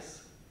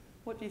trace,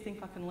 what do you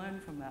think I can learn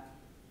from that?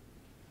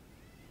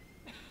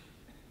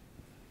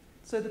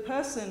 So the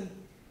person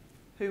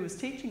who was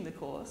teaching the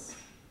course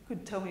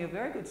could tell me a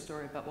very good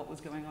story about what was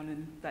going on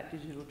in that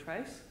digital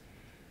trace.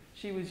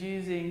 She was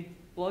using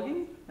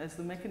blogging as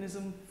the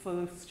mechanism for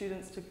the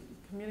students to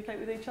communicate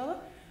with each other.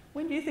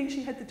 When do you think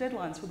she had the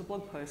deadlines for the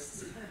blog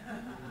posts?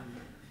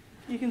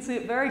 You can see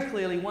it very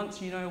clearly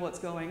once you know what's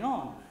going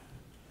on.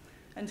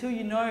 Until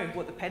you know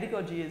what the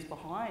pedagogy is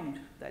behind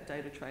that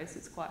data trace,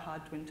 it's quite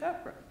hard to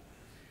interpret.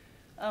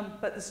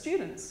 But the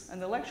students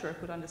and the lecturer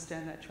could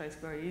understand that trace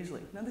very easily.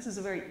 Now, this is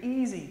a very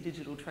easy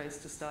digital trace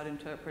to start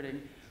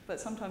interpreting, but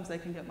sometimes they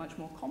can get much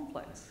more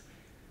complex.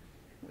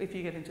 If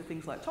you get into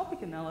things like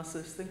topic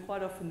analysis, then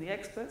quite often the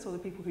experts or the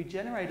people who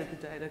generated the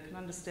data can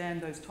understand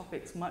those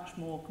topics much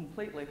more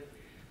completely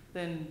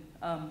than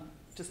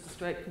just a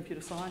straight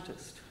computer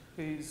scientist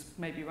who's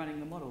maybe running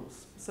the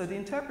models. So the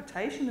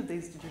interpretation of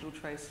these digital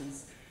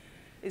traces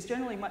is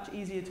generally much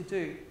easier to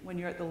do when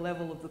you're at the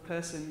level of the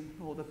person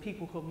or the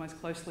people who are most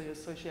closely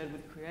associated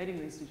with creating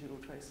these digital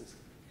traces.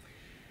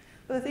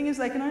 But the thing is,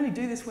 they can only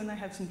do this when they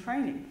have some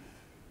training.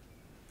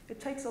 It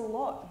takes a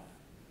lot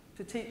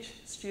to teach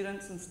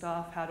students and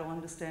staff how to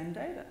understand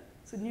data.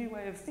 It's a new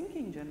way of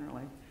thinking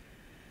generally.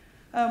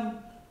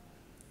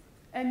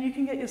 And you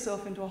can get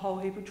yourself into a whole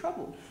heap of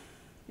trouble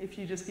if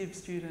you just give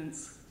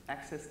students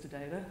access to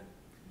data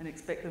and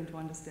expect them to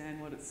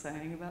understand what it's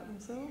saying about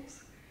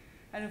themselves.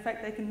 And in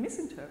fact, they can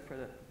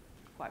misinterpret it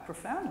quite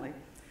profoundly.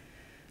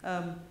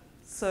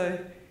 So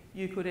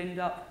you could end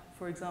up,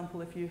 for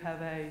example, if you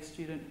have a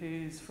student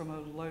who's from a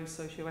low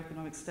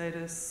socioeconomic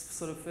status,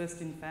 sort of first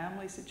in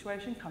family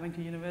situation, coming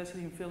to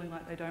university and feeling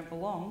like they don't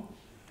belong,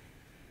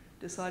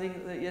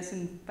 deciding that yes,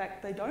 in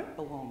fact, they don't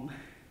belong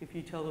if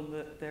you tell them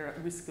that they're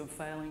at risk of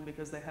failing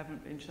because they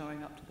haven't been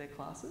showing up to their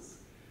classes.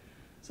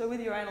 So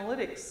with your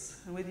analytics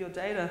and with your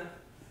data,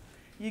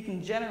 you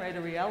can generate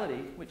a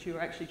reality which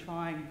you're actually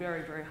trying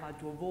very, very hard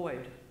to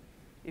avoid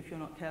if you're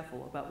not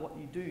careful about what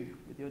you do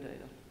with your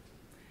data.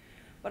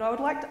 But I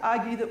would like to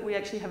argue that we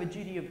actually have a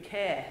duty of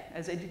care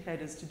as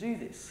educators to do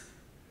this.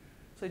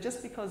 So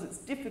just because it's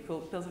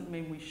difficult doesn't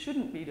mean we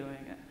shouldn't be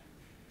doing it.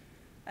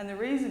 And the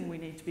reason we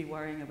need to be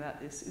worrying about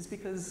this is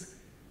because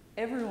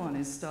everyone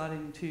is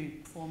starting to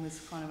perform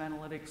this kind of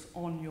analytics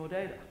on your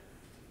data.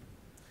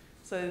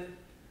 So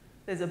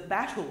there's a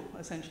battle,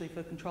 essentially,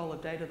 for control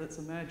of data that's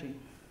emerging.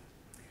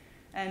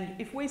 And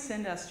if we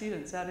send our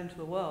students out into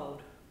the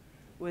world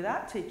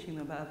without teaching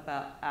them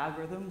about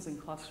algorithms and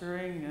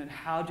clustering and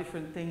how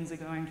different things are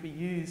going to be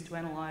used to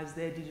analyse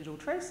their digital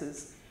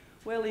traces,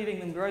 we're leaving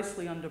them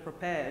grossly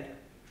underprepared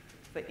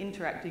for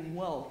interacting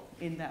well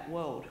in that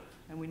world.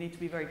 And we need to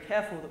be very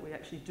careful that we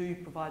actually do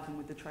provide them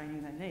with the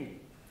training they need.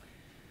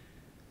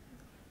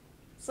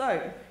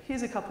 So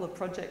here's a couple of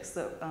projects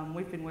that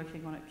we've been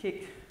working on at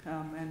KIC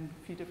and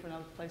a few different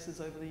other places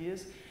over the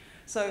years.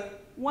 So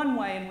one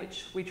way in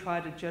which we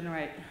try to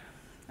generate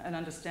an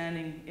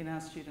understanding in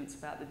our students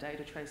about the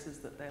data traces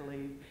that they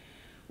leave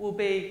will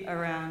be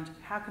around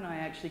how can I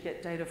actually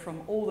get data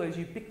from all those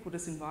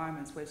ubiquitous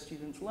environments where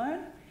students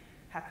learn,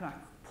 how can I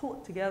pull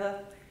it together,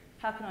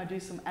 how can I do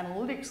some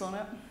analytics on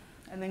it,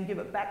 and then give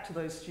it back to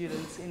those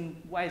students in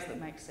ways that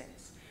make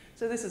sense.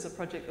 So this is a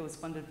project that was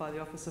funded by the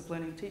Office of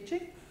Learning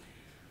Teaching.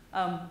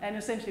 And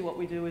essentially what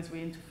we do is we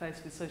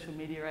interface with social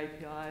media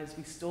APIs,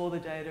 we store the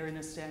data in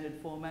a standard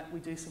format, we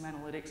do some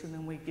analytics, and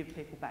then we give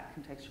people back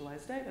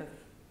contextualized data,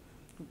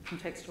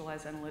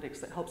 contextualized analytics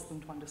that helps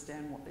them to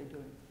understand what they're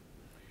doing.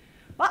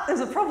 But there's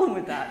a problem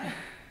with that.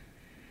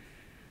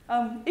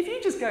 If you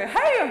just go,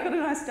 hey, I've got a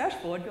nice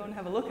dashboard, go and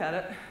have a look at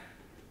it,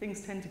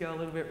 things tend to go a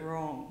little bit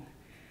wrong.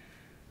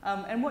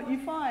 And what you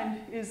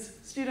find is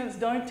students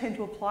don't tend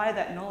to apply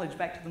that knowledge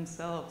back to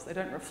themselves. They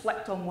don't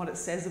reflect on what it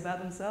says about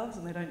themselves,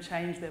 and they don't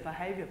change their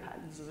behaviour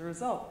patterns as a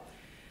result.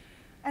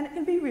 And it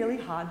can be really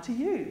hard to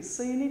use.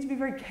 So you need to be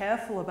very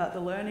careful about the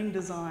learning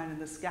design and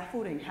the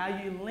scaffolding, how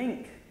you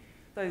link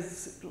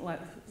those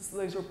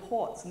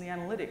reports and the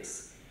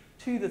analytics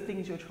to the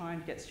things you're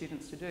trying to get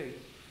students to do.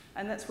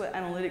 And that's where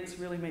analytics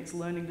really meets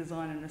learning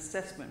design and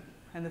assessment.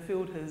 And the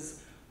field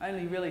has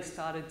only really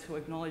started to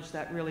acknowledge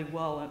that really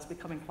well, and it's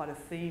becoming quite a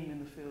theme in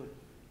the field.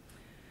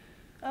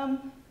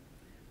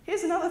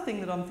 Here's another thing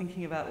that I'm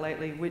thinking about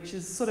lately, which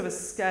is sort of a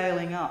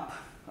scaling up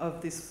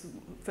of this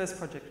first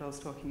project I was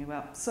talking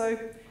about. So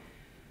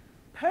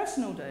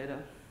personal data,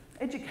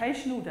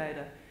 educational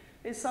data,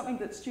 is something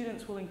that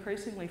students will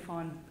increasingly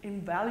find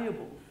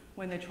invaluable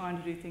when they're trying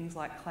to do things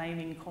like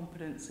claiming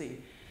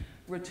competency,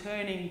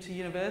 returning to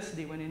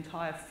university when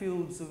entire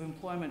fields of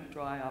employment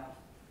dry up.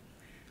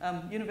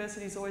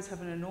 Universities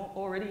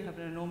already have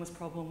an enormous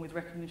problem with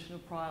recognition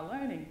of prior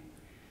learning,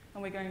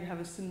 and we're going to have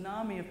a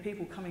tsunami of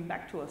people coming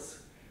back to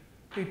us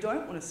who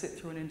don't want to sit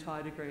through an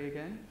entire degree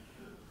again.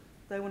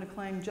 They want to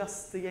claim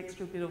just the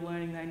extra bit of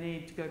learning they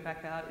need to go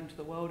back out into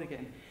the world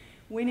again.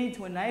 We need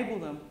to enable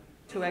them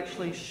to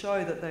actually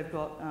show that they've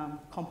got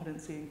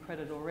competency and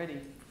credit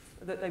already,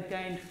 that they've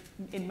gained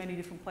in many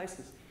different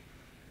places.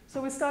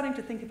 So we're starting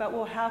to think about,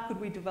 well, how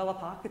could we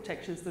develop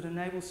architectures that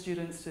enable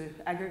students to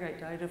aggregate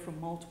data from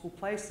multiple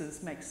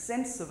places, make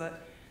sense of it,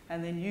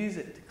 and then use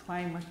it to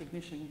claim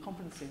recognition and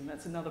competency. And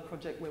that's another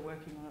project we're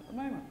working on at the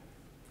moment.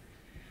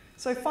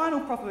 So final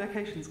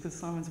provocations, because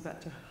Simon's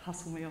about to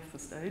hustle me off the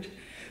stage.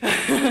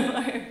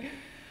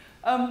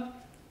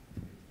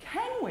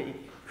 Can we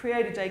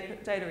create a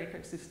data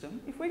ecosystem?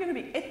 If we're going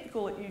to be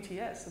ethical at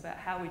UTS about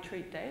how we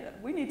treat data,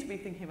 we need to be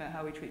thinking about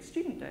how we treat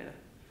student data.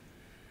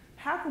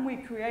 How can we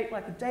create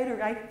like a data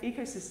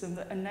ecosystem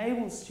that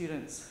enables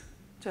students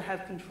to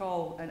have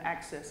control and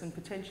access and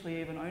potentially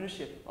even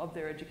ownership of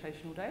their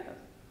educational data?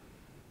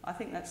 I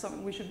think that's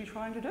something we should be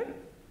trying to do.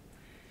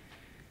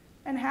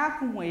 And how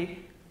can we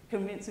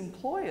convince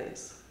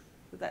employers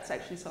that that's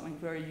actually something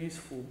very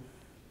useful,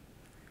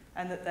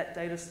 and that that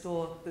data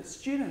store that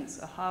students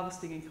are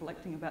harvesting and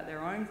collecting about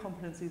their own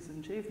competencies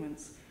and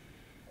achievements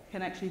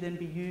can actually then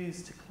be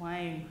used to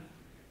claim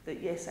that,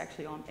 yes,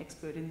 actually I'm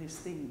expert in this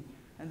thing,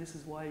 and this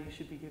is why you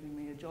should be giving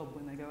me a job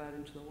when they go out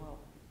into the world.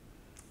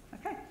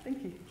 Okay,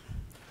 thank you.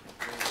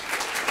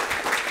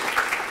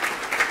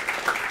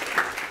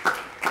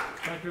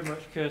 Thank you very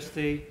much,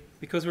 Kirsty.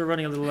 Because we're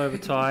running a little over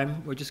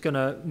time, we're just going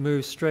to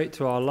move straight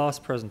to our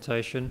last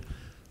presentation.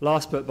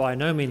 Last but by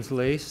no means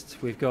least,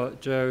 we've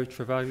got Joe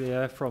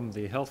Travaglia from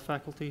the health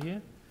faculty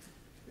here.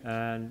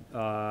 And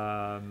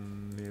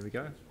here we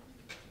go.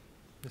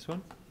 This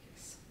one?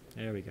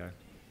 There we go.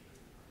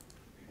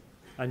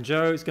 And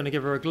Joe is going to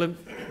give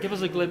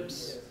us a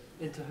glimpse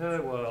into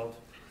her world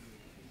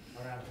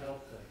around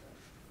health data.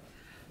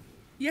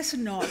 Yes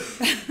and no.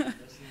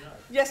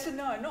 Yes and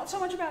no. Not so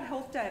much about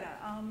health data.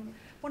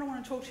 What I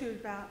want to talk to you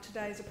about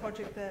today is a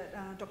project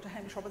that Dr.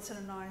 Hamish Robertson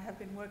and I have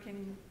been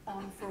working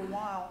on for a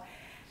while.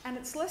 And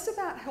it's less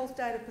about health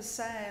data per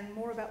se and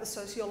more about the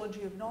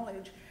sociology of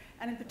knowledge.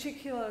 And in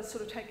particular,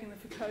 sort of taking the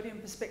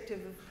Foucauldian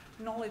perspective of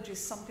knowledge is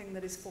something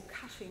that is for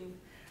cutting.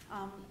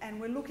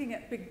 And we're looking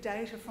at big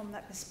data from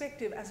that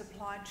perspective as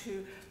applied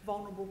to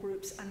vulnerable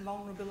groups and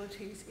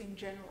vulnerabilities in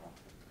general.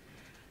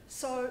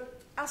 So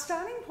our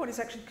starting point is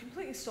actually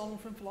completely stolen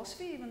from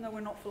philosophy, even though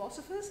we're not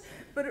philosophers,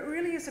 but it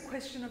really is a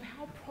question of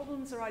how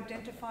problems are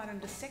identified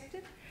and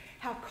dissected,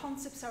 how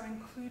concepts are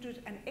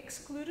included and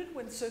excluded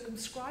when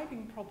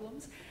circumscribing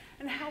problems,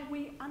 and how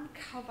we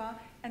uncover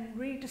and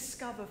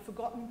rediscover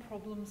forgotten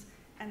problems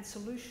and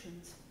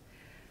solutions.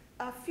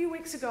 A few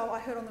weeks ago, I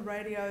heard on the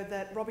radio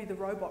that Robbie the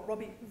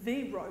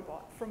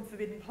robot from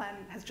Forbidden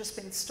Planet has just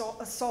been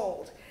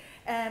sold.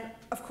 And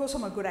of course,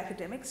 I'm a good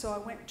academic, so I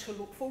went to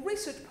look for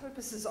research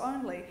purposes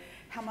only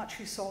how much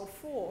he sold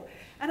for.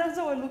 And as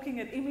I was looking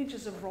at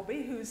images of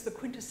Robbie, who's the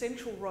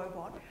quintessential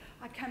robot,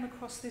 I came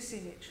across this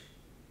image.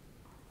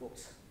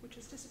 Whoops, which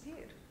has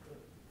disappeared.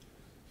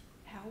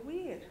 How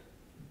weird.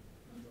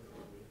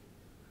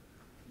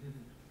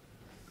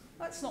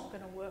 That's not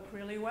going to work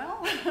really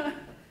well.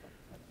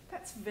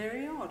 That's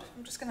very odd.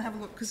 I'm just going to have a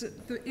look because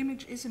the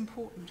image is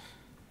important.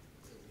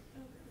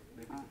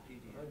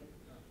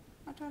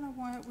 I don't know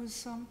why it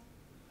was.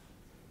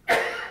 I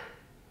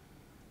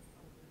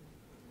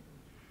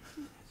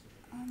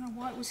don't know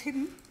why it was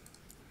hidden.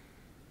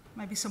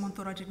 Maybe someone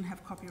thought I didn't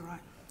have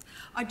copyright.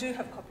 I do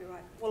have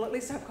copyright. Well, at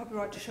least I have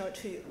copyright to show it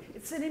to you.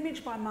 It's an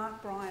image by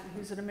Mark Bryant,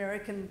 who's an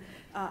American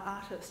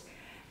artist.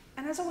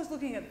 And as I was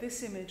looking at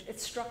this image, it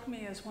struck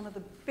me as one of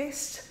the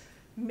best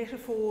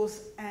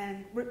metaphors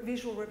and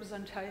visual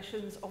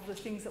representations of the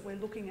things that we're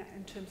looking at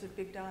in terms of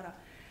big data.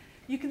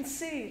 You can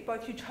see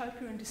both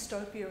utopia and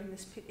dystopia in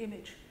this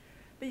image,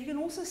 but you can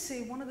also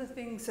see one of the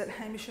things that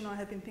Hamish and I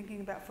have been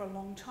thinking about for a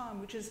long time,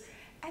 which is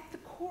at the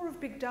core of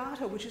big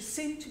data, which is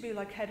seen to be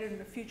located in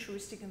a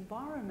futuristic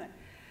environment,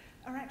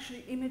 are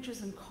actually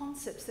images and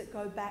concepts that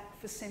go back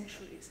for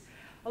centuries.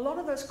 A lot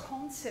of those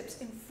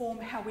concepts inform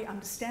how we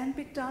understand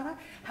big data,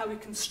 how we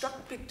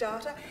construct big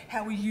data,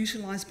 how we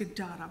utilise big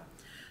data.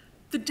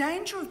 The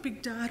danger of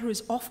big data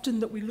is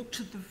often that we look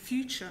to the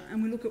future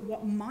and we look at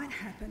what might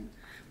happen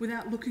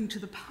without looking to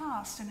the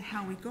past and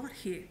how we got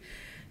here.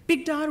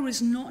 Big data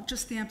is not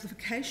just the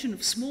amplification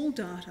of small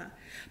data,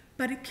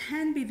 but it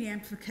can be the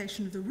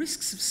amplification of the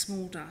risks of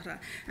small data,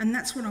 and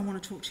that's what I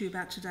want to talk to you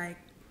about today,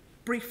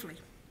 briefly.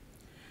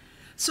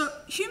 So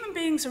human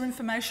beings are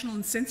informational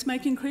and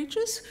sense-making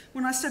creatures.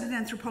 When I studied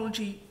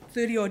anthropology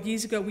 30-odd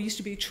years ago, we used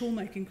to be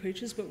tool-making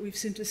creatures, but we've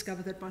since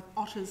discovered that both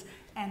otters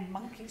and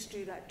monkeys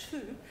do that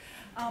too.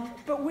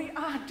 But we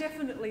are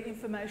definitely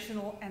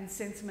informational and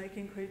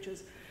sense-making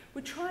creatures.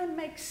 We try and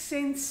make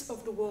sense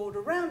of the world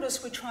around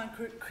us. We try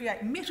and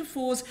create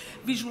metaphors,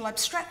 visual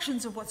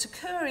abstractions of what's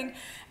occurring,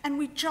 and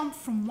we jump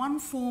from one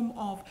form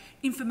of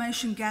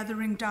information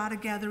gathering, data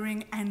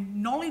gathering,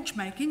 and knowledge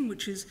making,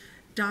 which is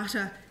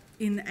data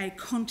in a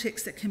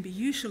context that can be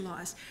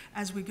utilised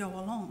as we go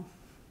along.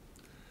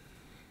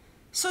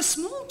 So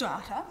small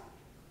data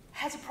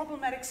has a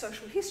problematic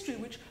social history,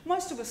 which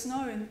most of us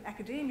know in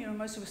academia and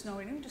most of us know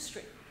in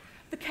industry.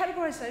 The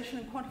categorisation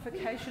and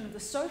quantification of the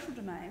social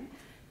domain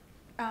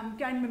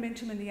gained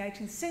momentum in the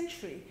 18th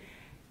century.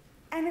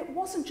 And it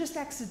wasn't just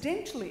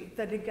accidentally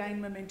that it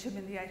gained momentum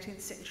in the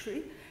 18th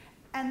century.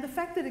 And the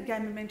fact that it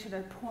gained momentum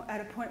at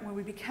a point where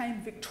we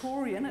became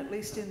Victorian, at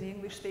least in the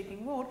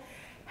English-speaking world,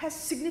 has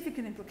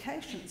significant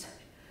implications.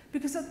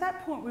 Because at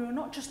that point, we were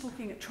not just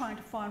looking at trying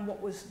to find what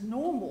was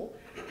normal,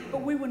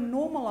 but we were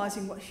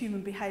normalising what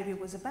human behaviour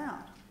was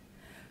about.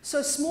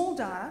 So small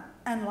data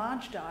and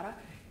large data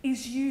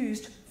is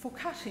used for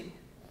cutting.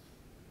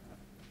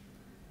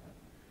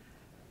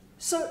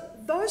 So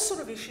those sort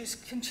of issues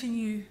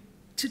continue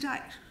to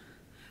date.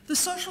 The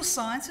social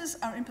sciences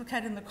are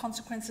implicated in the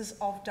consequences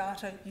of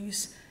data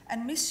use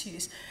and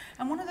misuse.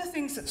 And one of the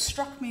things that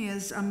struck me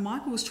as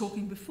Michael was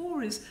talking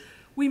before is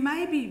we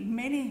may be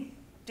many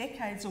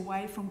decades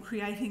away from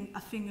creating a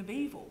thing of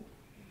evil,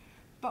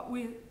 but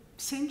we're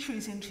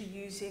centuries into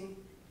using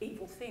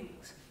evil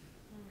things.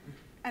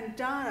 And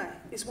data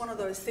is one of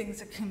those things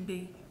that can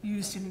be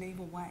used in an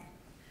evil way.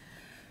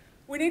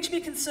 We need to be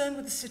concerned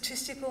with the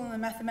statistical and the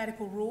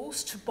mathematical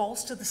rules to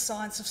bolster the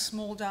science of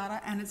small data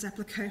and its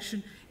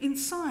application in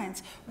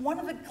science. One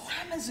of the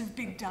glamours of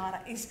big data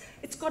is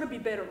it's got to be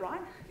better,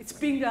 right? It's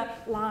bigger,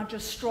 larger,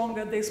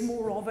 stronger, there's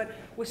more of it.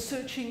 We're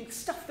searching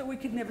stuff that we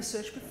could never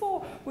search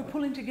before. We're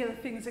pulling together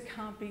things that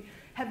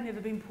have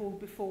never been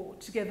pulled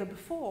together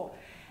before.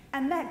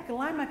 And that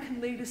glamour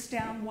can lead us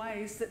down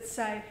ways that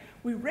say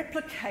we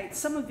replicate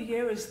some of the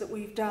errors that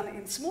we've done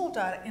in small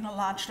data in a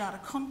large data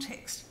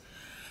context.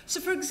 So,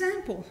 for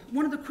example,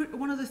 one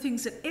of the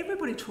things that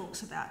everybody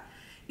talks about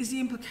is the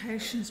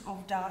implications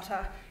of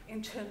data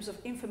in terms of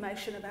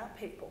information about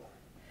people.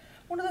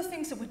 One of the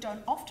things that we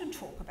don't often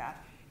talk about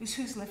is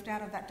who's left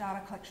out of that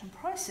data collection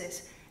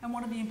process and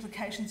what are the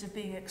implications of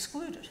being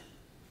excluded.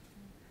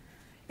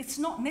 It's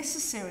not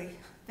necessary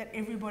that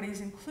everybody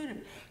is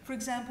included. For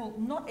example,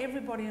 not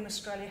everybody in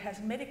Australia has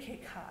a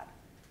Medicare card.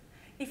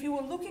 If you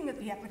were looking at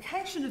the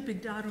application of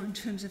big data in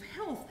terms of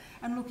health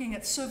and looking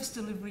at service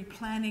delivery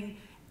planning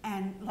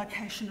and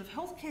location of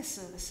healthcare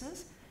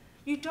services,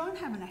 you don't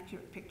have an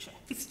accurate picture.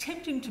 It's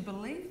tempting to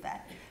believe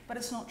that, but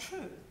it's not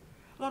true.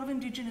 A lot of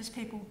Indigenous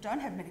people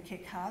don't have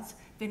Medicare cards,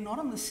 they're not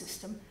on the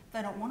system,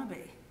 they don't want to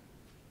be.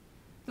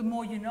 The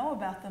more you know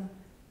about them,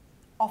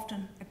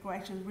 often the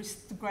greater the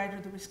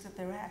risk that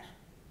they're at.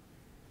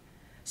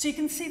 So you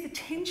can see the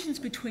tensions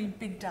between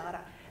big data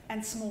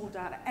and small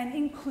data and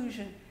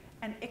inclusion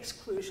and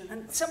exclusion.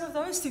 And some of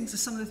those things are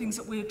some of the things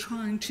that we're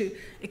trying to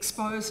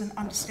expose and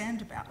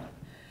understand about.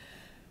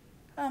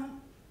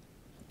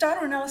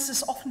 Data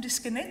analysis often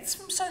disconnects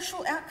from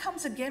social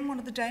outcomes. Again, one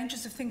of the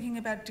dangers of thinking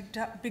about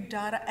big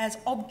data as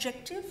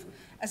objective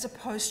as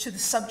opposed to the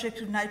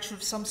subjective nature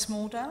of some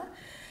small data.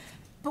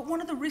 But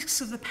one of the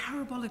risks of the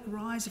parabolic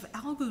rise of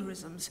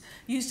algorithms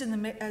used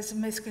as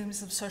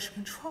mechanisms of social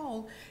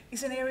control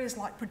is in areas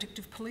like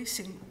predictive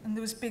policing. And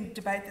there was a big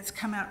debate that's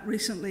come out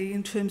recently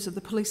in terms of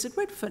the police at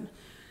Redfern,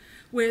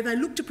 where they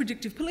looked at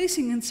predictive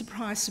policing and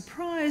surprise,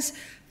 surprise,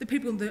 the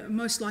people that are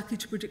most likely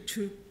to predict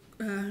to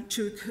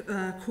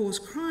cause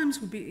crimes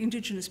would be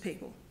Indigenous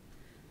people.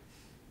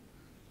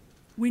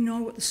 We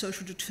know what the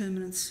social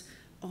determinants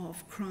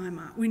of crime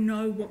are. We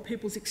know what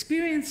people's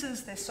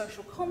experiences, their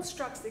social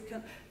constructs,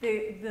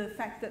 the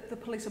fact that the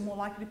police are more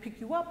likely to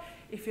pick you up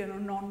if you're a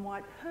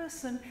non-white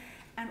person,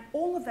 and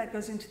all of that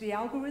goes into the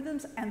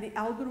algorithms, and the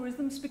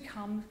algorithms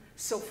become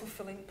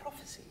self-fulfilling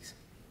prophecies.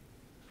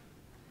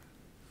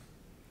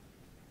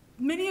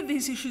 Many of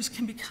these issues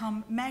can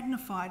become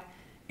magnified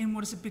in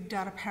what is a big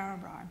data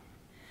paradigm.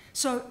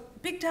 So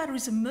big data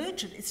is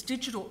emergent, it's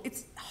digital,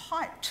 it's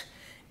hyped,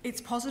 it's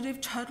positive,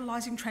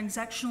 totalizing,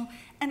 transactional,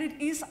 and it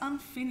is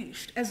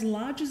unfinished. As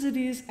large as it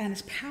is and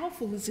as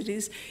powerful as it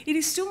is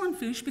still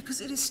unfinished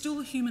because it is still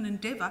a human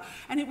endeavour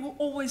and it will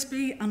always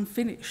be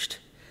unfinished.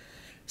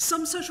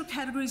 Some social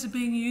categories are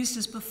being used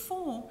as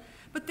before,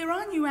 but there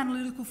are new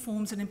analytical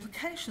forms and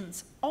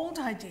implications, old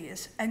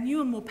ideas and new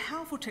and more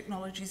powerful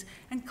technologies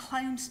and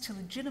claims to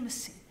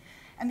legitimacy.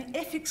 And the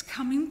ethics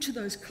come into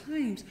those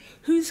claims.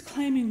 Who's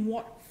claiming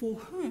what for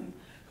whom?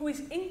 Who is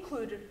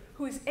included,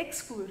 who is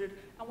excluded,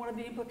 and what are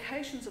the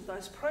implications of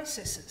those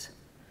processes?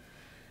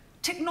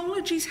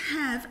 Technologies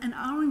have and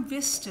are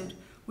invested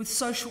with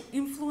social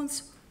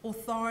influence,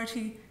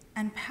 authority,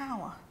 and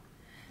power.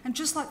 And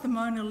just like the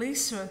Mona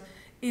Lisa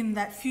in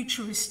that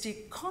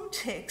futuristic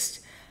context,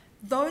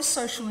 those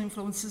social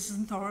influences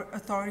and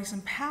authorities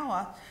and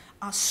power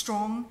are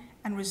strong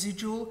and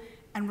residual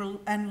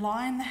and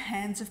lie in the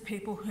hands of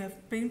people who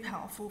have been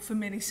powerful for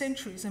many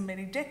centuries and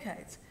many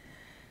decades.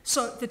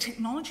 So the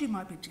technology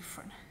might be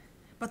different,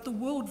 but the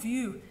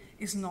worldview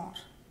is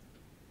not.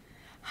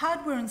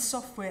 Hardware and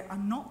software are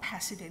not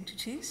passive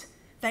entities.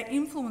 They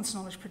influence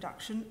knowledge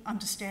production,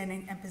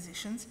 understanding and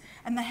positions,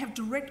 and they have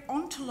direct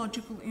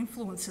ontological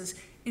influences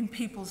in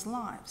people's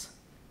lives.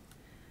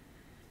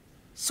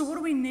 So what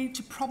do we need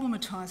to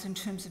problematise in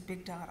terms of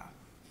big data?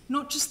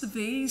 Not just the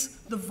V's,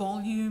 the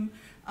volume,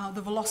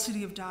 the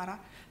velocity of data,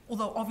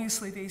 although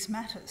obviously these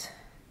matters.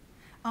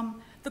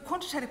 The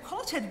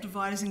quantitative-qualitative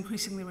divide is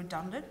increasingly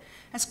redundant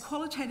as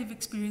qualitative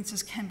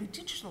experiences can be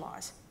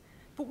digitalised.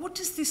 But what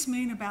does this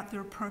mean about their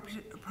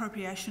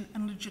appropriation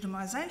and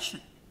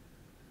legitimisation?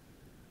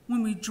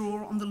 When we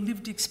draw on the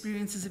lived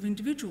experiences of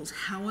individuals,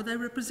 how are they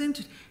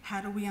represented? How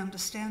do we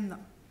understand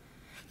them?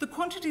 The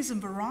quantities and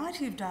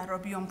variety of data are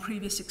beyond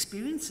previous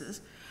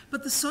experiences,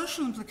 but the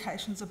social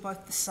implications are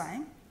both the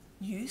same,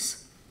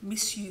 use,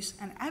 misuse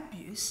and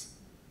abuse,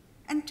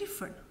 and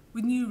different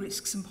with new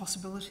risks and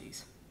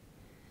possibilities.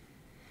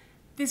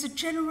 There's a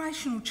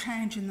generational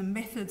change in the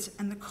methods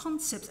and the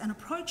concepts and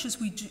approaches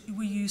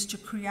we use to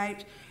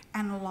create,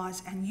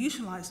 analyse and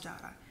utilise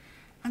data.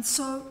 And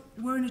so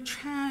we're in a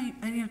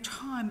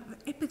time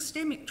of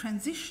epistemic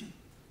transition,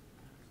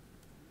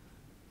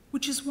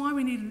 which is why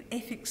we need an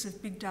ethics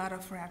of big data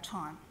for our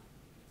time.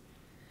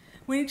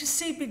 We need to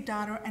see big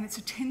data and its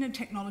attendant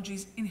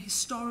technologies in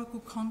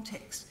historical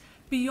context,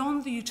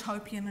 beyond the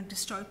utopian and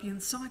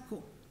dystopian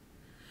cycle.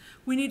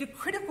 We need a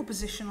critical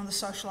position on the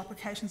social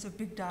applications of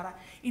big data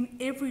in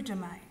every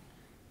domain.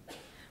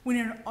 We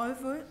need an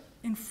overt,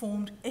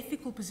 informed,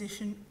 ethical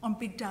position on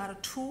big data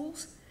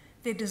tools,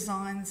 their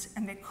designs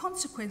and their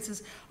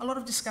consequences. A lot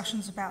of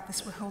discussions about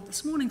this were held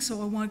this morning,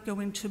 so I won't go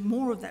into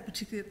more of that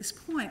particularly at this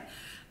point.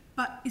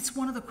 But it's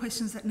one of the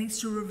questions that needs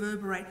to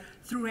reverberate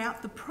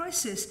throughout the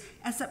process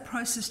as that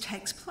process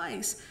takes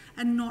place,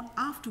 and not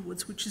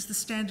afterwards, which is the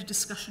standard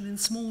discussion in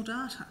small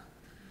data.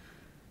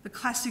 The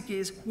classic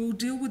is, we'll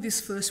deal with this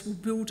first, we'll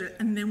build it,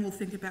 and then we'll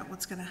think about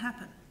what's going to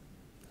happen.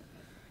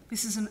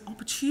 This is an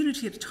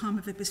opportunity at a time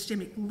of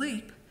epistemic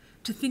leap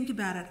to think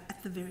about it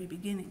at the very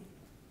beginning.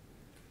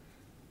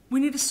 We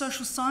need a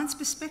social science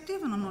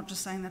perspective, and I'm not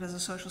just saying that as a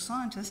social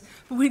scientist,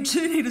 but we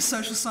do need a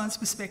social science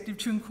perspective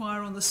to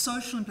inquire on the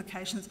social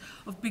implications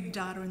of big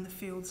data in the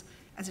fields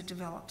as it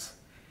develops.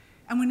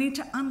 And we need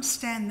to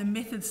understand the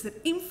methods that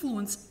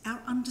influence our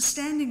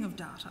understanding of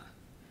data.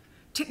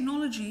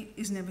 Technology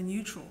is never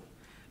neutral.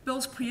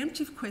 Bell's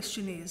preemptive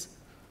question is,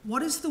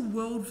 what is the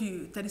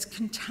worldview that is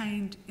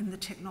contained in the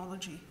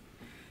technology?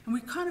 And we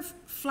kind of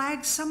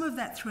flagged some of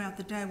that throughout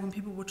the day when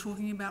people were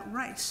talking about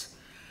race.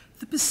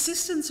 The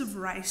persistence of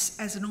race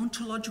as an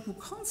ontological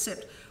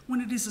concept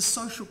when it is a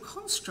social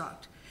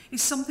construct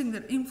is something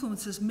that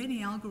influences many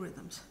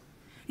algorithms.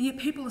 And yet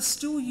people are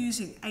still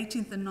using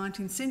 18th and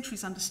 19th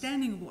centuries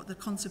understanding of what the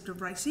concept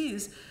of race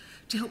is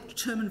to help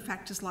determine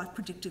factors like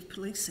predictive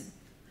policing.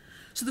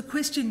 So the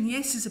question,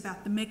 yes, is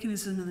about the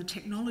mechanism and the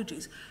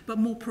technologies, but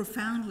more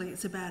profoundly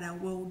it's about our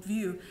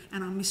worldview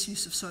and our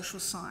misuse of social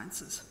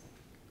sciences.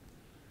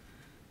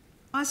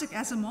 Isaac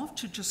Asimov,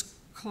 to just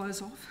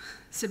close off,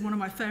 said one of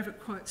my favourite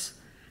quotes,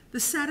 "The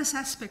saddest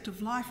aspect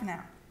of life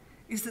now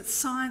is that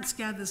science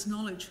gathers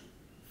knowledge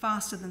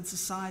faster than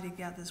society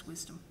gathers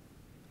wisdom."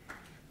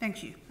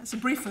 Thank you. That's a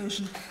brief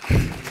version.